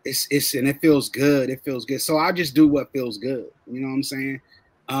it's and it feels good. It feels good. So I just do what feels good. You know what I'm saying?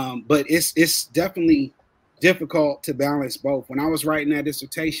 But it's definitely difficult to balance both. When I was writing that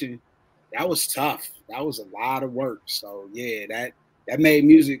dissertation, that was tough. That was a lot of work. So yeah, that made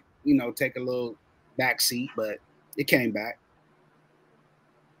music, you know, take a little backseat, but it came back.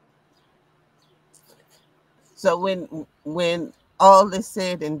 So when all is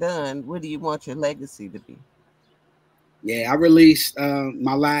said and done, what do you want your legacy to be? Yeah, I released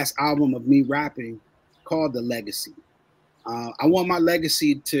my last album of me rapping called The Legacy. I want my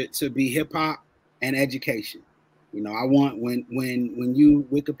legacy to be hip hop and education. You know, I want when you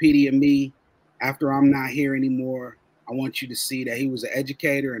Wikipedia me after I'm not here anymore, I want you to see that he was an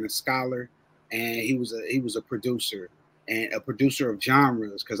educator and a scholar, and he was a producer and a producer of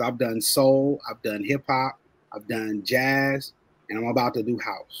genres, because I've done soul, I've done hip hop, I've done jazz, and I'm about to do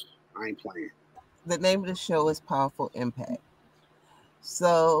house. I ain't playing. The name of the show is Powaful Impak.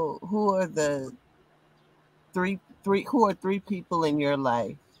 So who are three people in your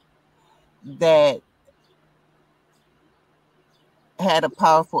life that had a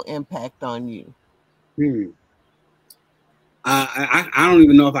powerful impact on you? I don't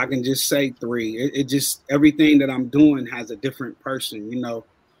even know if I can just say three. It just, everything that I'm doing has a different person. You know,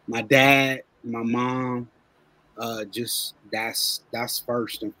 my dad, my mom, just that's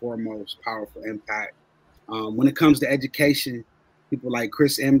first and foremost powerful impact. When it comes to education, people like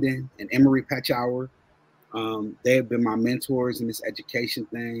Chris Emden and Emery Petchower, they have been my mentors in this education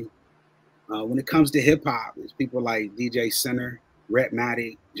thing. When it comes to hip hop, it's people like DJ Center, Rhett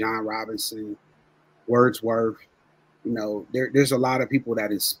Matic, John Robinson, Wordsworth. You know, there's a lot of people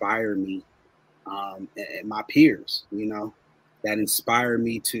that inspire me, and my peers, you know, that inspire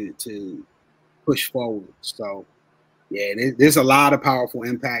me to push forward. So Yeah, there's a lot of powerful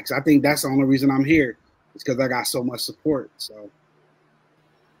impacts. I think that's the only reason I'm here. It's because I got so much support. So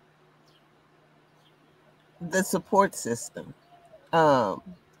The support system. Um,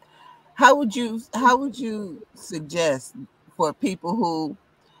 how would you suggest for people who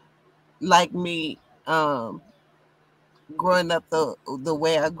like me, growing up the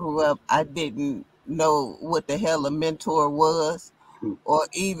way I grew up, I didn't know what the hell a mentor was, or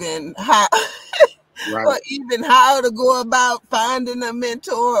even how right, or even how to go about finding a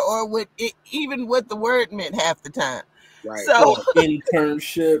mentor, or even what the word meant half the time. right, So Or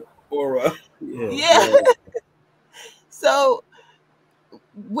internship or a yeah. yeah, yeah. so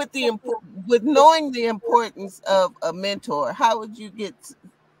with knowing the importance of a mentor, how would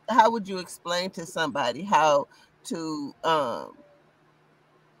you explain to somebody how to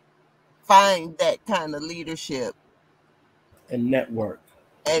find that kind of leadership, And network.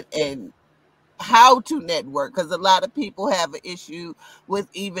 and how to network? Because a lot of people have an issue with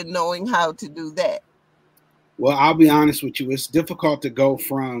even knowing how to do that. Well, I'll be honest with you. It's difficult to go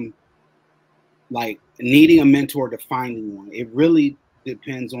from like needing a mentor to finding one. It really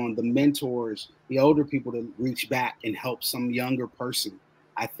depends on the mentors, the older people, to reach back and help some younger person,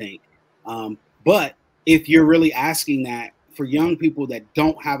 I think. But if you're really asking that for young people that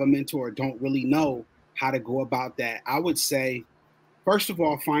don't have a mentor, don't really know how to go about that, I would say, first of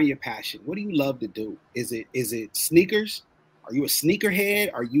all, find your passion. What do you love to do? Is it sneakers? Are you a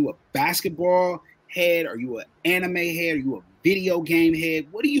sneakerhead? Are you a basketball head? Are you an anime head? Are you a video game head?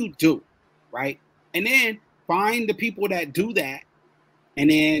 What do you do? Right? And then find the people that do that and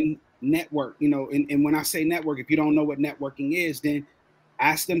then network. And when I say network, if you don't know what networking is, then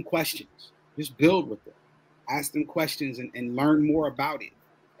ask them questions. Just build with them. Ask them questions and learn more about it.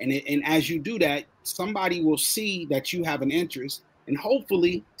 And as you do that, somebody will see that you have an interest and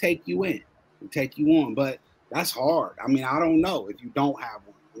hopefully take you in and take you on. But that's hard. I mean, I don't know if you don't have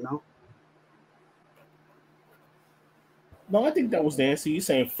one. No, I think that was the answer. You're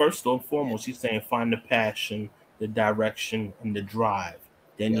saying first and foremost, you're saying find the passion, the direction, and the drive.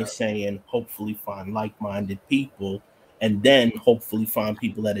 Then Yeah, you're saying hopefully find like-minded people, and then hopefully find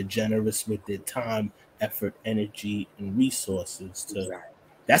people that are generous with their time, effort, energy, and resources. To exactly.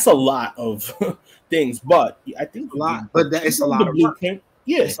 That's a lot of things, but I It's think a lot, but you it's a gave the lot of work. blueprint.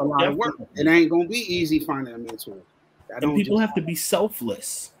 Yeah, It's a lot of work. It definitely. ain't gonna be easy finding a mentor. That And don't people just have to be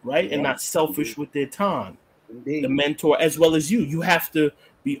selfless, right, and yeah, not selfish indeed, with their time. The indeed. mentor as well as you. You have to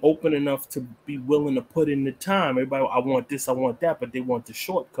be open enough to be willing to put in the time. Everybody, I want this, I want that, but they want the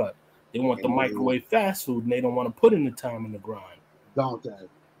shortcut. They want the And microwave fast food, and they don't want to put in the time in the grind. don't they?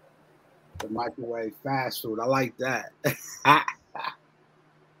 The microwave fast food. I like that.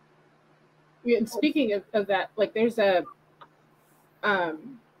 Yeah, and speaking of that, like there's a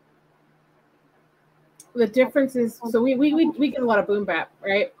um the difference is, so we get a lot of boom bap,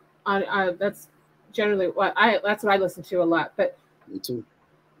 right? On That's generally that's what I listen to a lot. But Me too.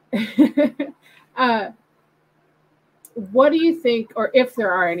 uh, what do you think, or if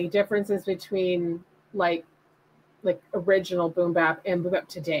there are any differences between like original boom bap and boom bap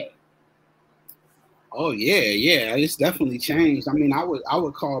today? Oh yeah. It's definitely changed. I mean, I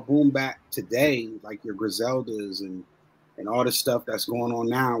would call boom bap today like your Griseldas and all the stuff that's going on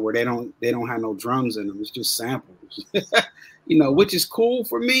now where they don't have no drums in them. It's just samples. Which is cool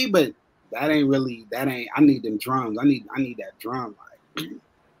for me, but that ain't I need them drums. I need that drum. Like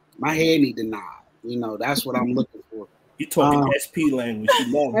my head need to nod. That's what I'm looking for. You're talking Um, SP language. She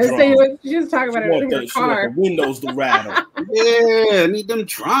love I was saying, drums. she was talking about it in her She want the car. windows to rattle. yeah, I need them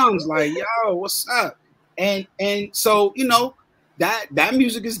drums. Like, yo, what's up? And so that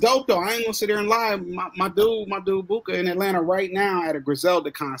music is dope though. I ain't gonna sit there and lie. My dude Buka in Atlanta right now at a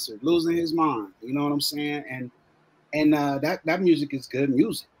Griselda concert, losing his mind. You know what I'm saying? And that music is good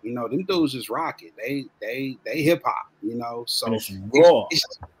music. Them dudes is rocking. They hip hop. And So it's it's, raw.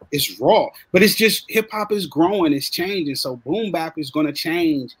 it's it's raw, but it's just hip hop is growing, it's changing. So boom bap is gonna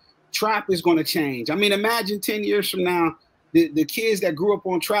change, trap is gonna change. I mean, imagine 10 years from now, the kids that grew up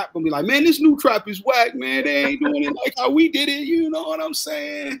on trap gonna be like, man, this new trap is whack, man. They ain't doing it like how we did it. You know what I'm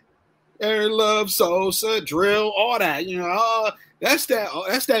saying? Air Love, Sosa, drill, all that. That's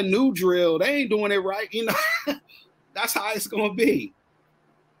that new drill. They ain't doing it right. That's how it's gonna be.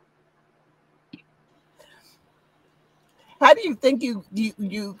 How do you think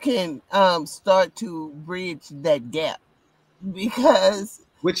you can start to bridge that gap? Because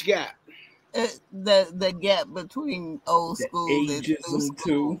Which gap? the gap between old The school and new ageism school. Mm.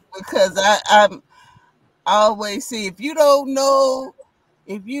 too. Because I always see, if you don't know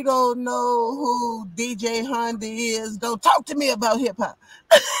who DJ Honda is, don't talk to me about hip hop.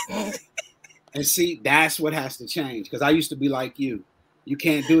 And see, that's what has to change. Because I used to be like you. You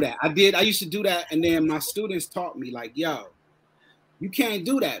can't do that. I used to do that. And then my students taught me like, yo, you can't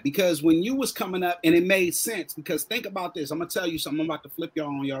do that. Because when you was coming up and it made sense, because think about this. I'm going to tell you something. I'm about to flip y'all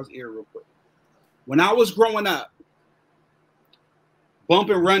on y'all's ear real quick. When I was growing up,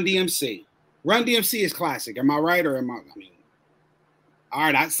 bumping Run DMC. Run DMC is classic. Am I right or am I mean? All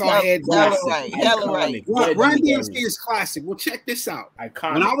right, I saw heads. Hella right. Run DMC is classic. Well, check this out.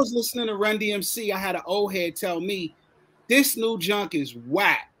 Iconic. When I was listening to Run DMC, I had an old head tell me, this new junk is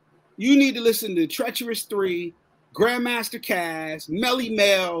whack. You need to listen to Treacherous 3, Grandmaster Caz, Melly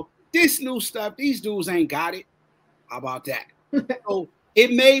Mel. This new stuff, these dudes ain't got it. How about that? So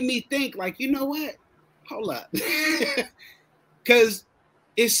it made me think, like, you know what? Hold up. Because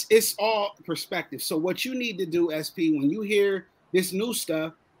it's all perspective. So what you need to do, SP, when you hear this new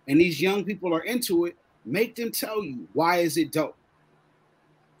stuff and these young people are into it, make them tell you why is it dope.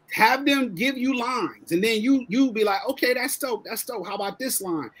 Have them give you lines, and then you be like, okay, that's dope. How about this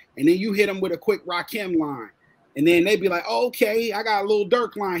line? And then you hit them with a quick Rakim line, and then they be like, oh, okay, I got a little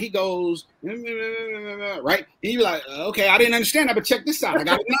Dirk line. He goes right, and you like, okay, I didn't understand that, but check this out. I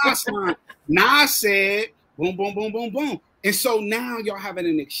got a Nas line. Nas said, boom, boom, boom, boom, boom. And so now y'all having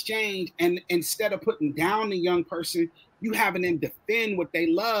an exchange, and instead of putting down the young person, you having them defend what they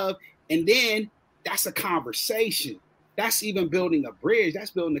love, and then that's a conversation. That's even building a bridge.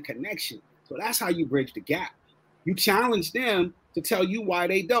 That's building a connection. So that's how you bridge the gap. You challenge them to tell you why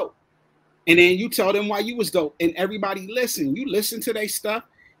they dope, and then you tell them why you was dope, and everybody listen. You listen to their stuff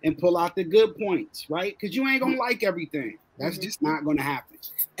and pull out the good points, right? Because you ain't gonna like everything. That's just not gonna happen,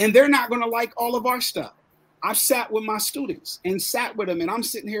 and they're not gonna like all of our stuff. I've sat with my students and sat with them, and I'm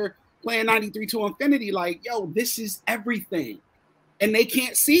sitting here playing 93 to Infinity like, yo, this is everything. And they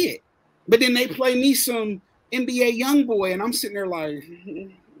can't see it. But then they play me some NBA Youngboy, and I'm sitting there like,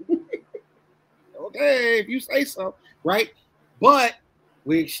 okay, if you say so, right? But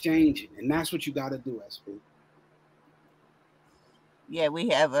we're exchanging, and that's what you got to do, SP. Yeah, we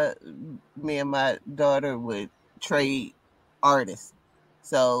have me and my daughter would trade artists.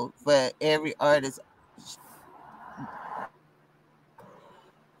 So for every artist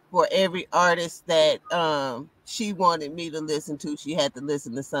that she wanted me to listen to, she had to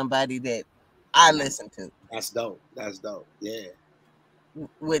listen to somebody that I listened to. That's dope. Yeah.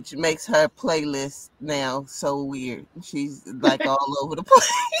 Which makes her playlist now so weird. She's like all over the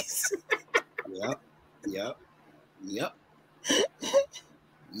place. Yep.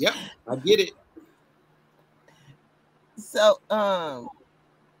 I get it. So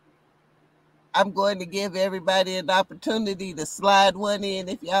I'm going to give everybody an opportunity to slide one in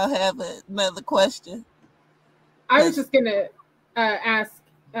if y'all have another question. I was just going to ask,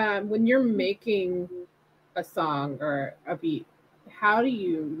 when you're making a song or a beat, how do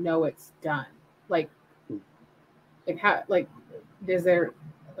you know it's done? Like how, like, is there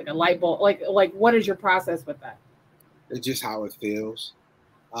like a light bulb? Like what is your process with that? It's just how it feels.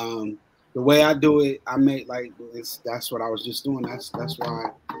 The way I do it, I make like that's what I was just doing. That's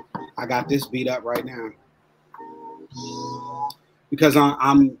why I got this beat up right now, because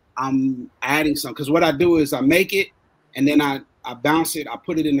I'm adding some. Because what I do is I make it and then I bounce it. I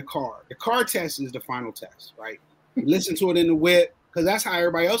put it in the car. The car test is the final test, right? You listen to it in the whip because that's how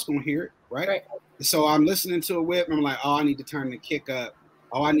everybody else gonna hear it, right? So I'm listening to a whip and I'm like, oh, I need to turn the kick up.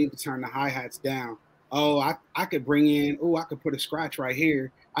 Oh, I need to turn the hi-hats down. Oh, I could bring in. Oh, I could put a scratch right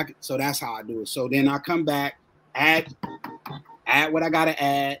here. So that's how I do it. So then I come back, add what I gotta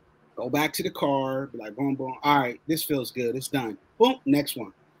add. Go back to the car, be like, boom, boom. All right, this feels good. It's done. Boom, next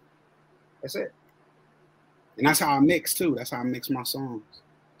one. That's it. And that's how I mix too. That's how I mix my songs.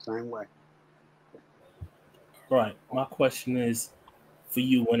 Same way. Right. My question is for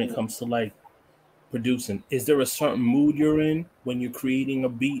you when it comes to like producing, is there a certain mood you're in when you're creating a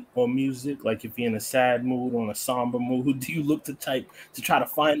beat or music? Like if you're in a sad mood or in a somber mood, do you look to try to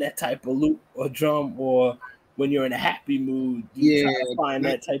find that type of loop or drum, or when you're in a happy mood, do you try to find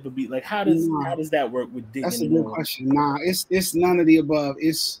that type of beat? Like how does that work with digging? That's a good question. Nah, it's none of the above.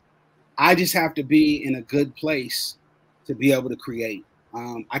 I just have to be in a good place to be able to create.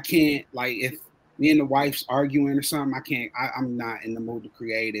 I can't, like, if me and the wife's arguing or something, I'm not in the mood to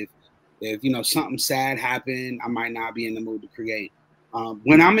create. If something sad happened, I might not be in the mood to create.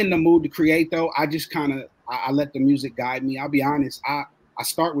 When I'm in the mood to create, though, I just kind of I let the music guide me. I'll be honest. I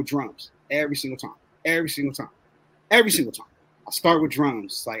start with drums every single time. I start with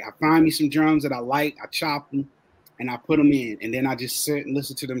drums. Like I find me some drums that I like, I chop them, and I put them in, and then I just sit and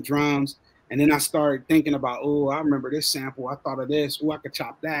listen to them drums, and then I start thinking about, oh, I remember this sample. I thought of this. Oh, I could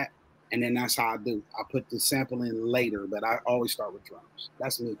chop that, and then that's how I do. I put the sample in later, but I always start with drums.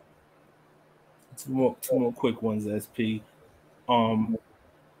 That's me. Two more quick ones, SP.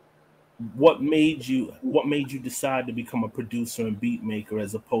 What made you decide to become a producer and beat maker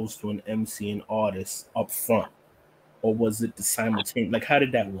as opposed to an MC and artist up front? Or was it the simultaneous? Like, how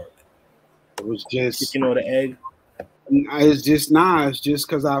did that work? It was just, chicken or the egg? It's just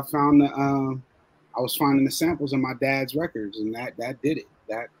because I found I was finding the samples in my dad's records, and that did it.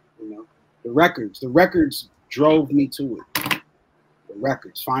 That, the records drove me to it. The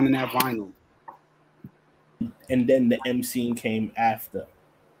records, finding that vinyl. And then the MCing came after.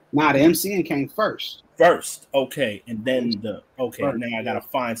 Nah, the MCing came first. First, okay, and then now I gotta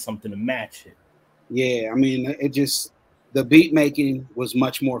find something to match it. Yeah, I mean, the beat making was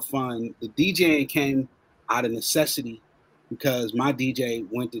much more fun. The DJing came out of necessity because my DJ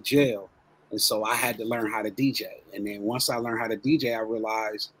went to jail, and so I had to learn how to DJ. And then once I learned how to DJ, I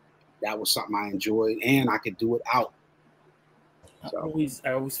realized that was something I enjoyed, and I could do it out. So.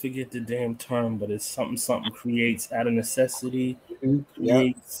 I always forget the damn term, but it's something creates out of necessity. Creates.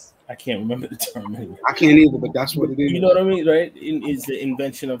 Yep. I can't remember the term anyway. I can't either, but that's what it is. You know what I mean, right? It's the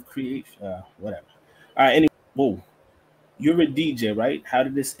invention of creation. Whatever. All right. Anyway, whoa. You're a DJ, right? How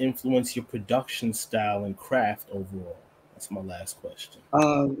did this influence your production style and craft overall? That's my last question.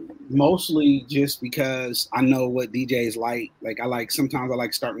 Mostly just because I know what DJs like. Sometimes I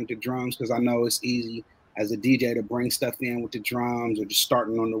like starting with the drums because I know it's easy as a DJ to bring stuff in with the drums or just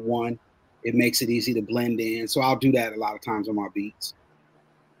starting on the one. It makes it easy to blend in. So I'll do that a lot of times on my beats.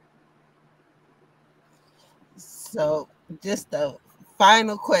 So just a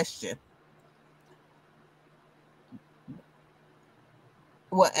final question.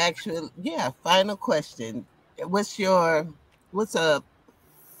 Well, actually, final question. What's a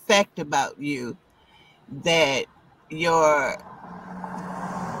fact about you that your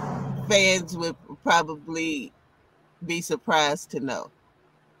fans would probably be surprised to know?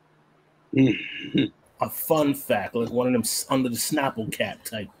 A fun fact, like one of them under the Snapple cap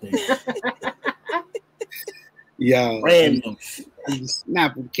type thing. Yeah, random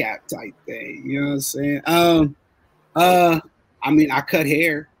Snapple cap type thing. You know what I'm saying? I mean, I cut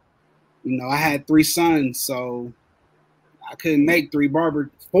hair. I had 3 sons, so I couldn't make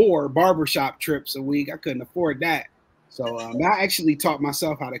 4 barbershop trips a week. I couldn't afford that. So I actually taught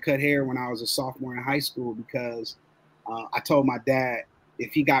myself how to cut hair when I was a sophomore in high school because I told my dad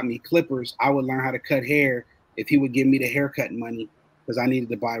if he got me clippers, I would learn how to cut hair if he would give me the haircut money because I needed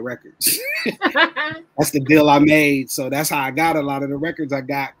to buy records. That's the deal I made. So that's how I got a lot of the records I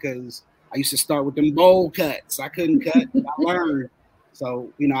got because I used to start with them bowl cuts. I couldn't cut. I learned.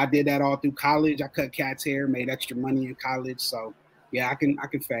 So, I did that all through college. I cut cats' hair, made extra money in college. So, yeah, I can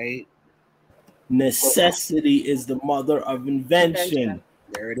fade. Necessity is the mother of invention.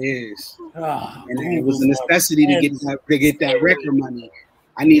 There it is. And it was a necessity to get that record money.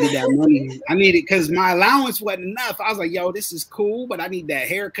 I needed that money. Because my allowance wasn't enough. I was like, yo, this is cool, but I need that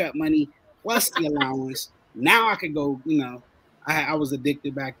haircut money plus the allowance. Now I could go, I was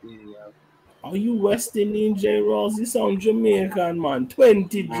addicted back then, yo. Are you West Indian, J Rawls? You sound Jamaican, man.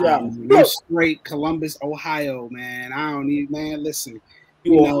 20 drops. I'm straight Columbus, Ohio, man. I don't need, man. Listen,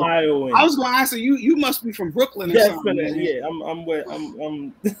 Ohioan. I was going to answer you. You must be from Brooklyn or something. Definitely, yeah. I'm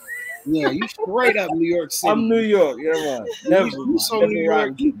Yeah, you straight up New York City. I'm New York, yeah, man. You so New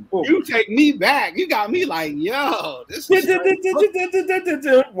York. You take me back. You got me like, yo, this is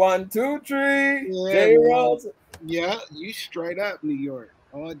 1, 2, 3. Yeah, J Rawls. Yeah, you straight up New York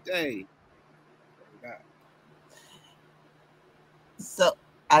all day. So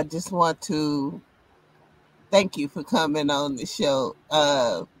I just want to thank you for coming on the show.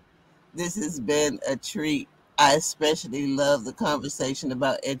 This has been a treat. I especially love the conversation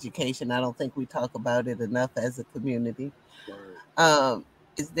about education. I don't think we talk about it enough as a community.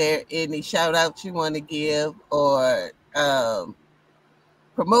 Is there any shout outs you want to give or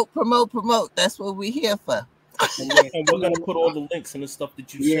promote? That's what we're here for. And we're going to put all the links and the stuff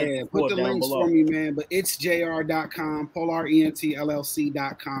that you said. Yeah, put the links below for me, man. But it's jr.com,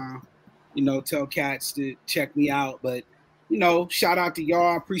 polarentllc.com. Tell cats to check me out. But, shout out to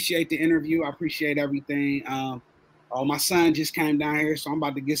y'all. I appreciate the interview. I appreciate everything. My son just came down here, so I'm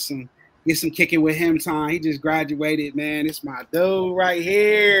about to get some kicking with him time. He just graduated, man. It's my dude right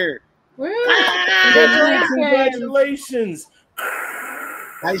here. Congratulations.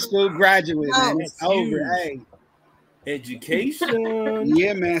 High school graduate, man. It's over. Hey. Education.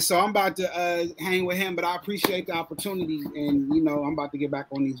 Yeah, man. So I'm about to hang with him, but I appreciate the opportunity, and I'm about to get back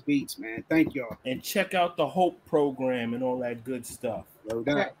on these beats, man. Thank y'all. And check out the Hope program and all that good stuff. No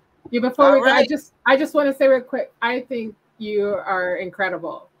doubt. Okay. Yeah, before we go, I just want to say real quick, I think you are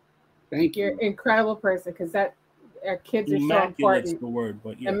incredible. Thank you. You're an incredible person because that our kids are so Immaculate's important. the word,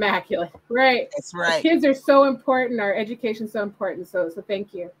 but yeah. Immaculate, right? That's Our right. kids are so important. Our education's so important. So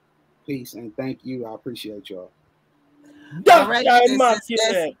thank you. Peace and thank you. I appreciate y'all. All right.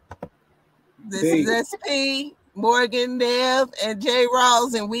 Immaculate. This is SP, Morgan, Nev, and J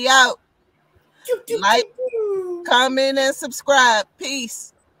Rawls, and we out. Like, comment, and subscribe.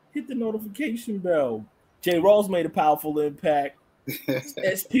 Peace. Hit the notification bell. J Rawls made a powerful impact.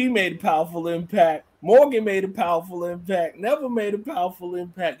 SP made a powerful impact. Morgan made a powerful impact. Never made a powerful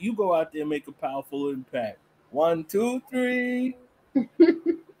impact. You go out there and make a powerful impact. 1, 2, 3.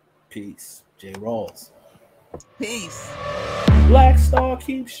 Peace. J Rawls. Peace. Black Star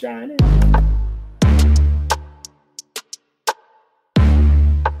keeps shining.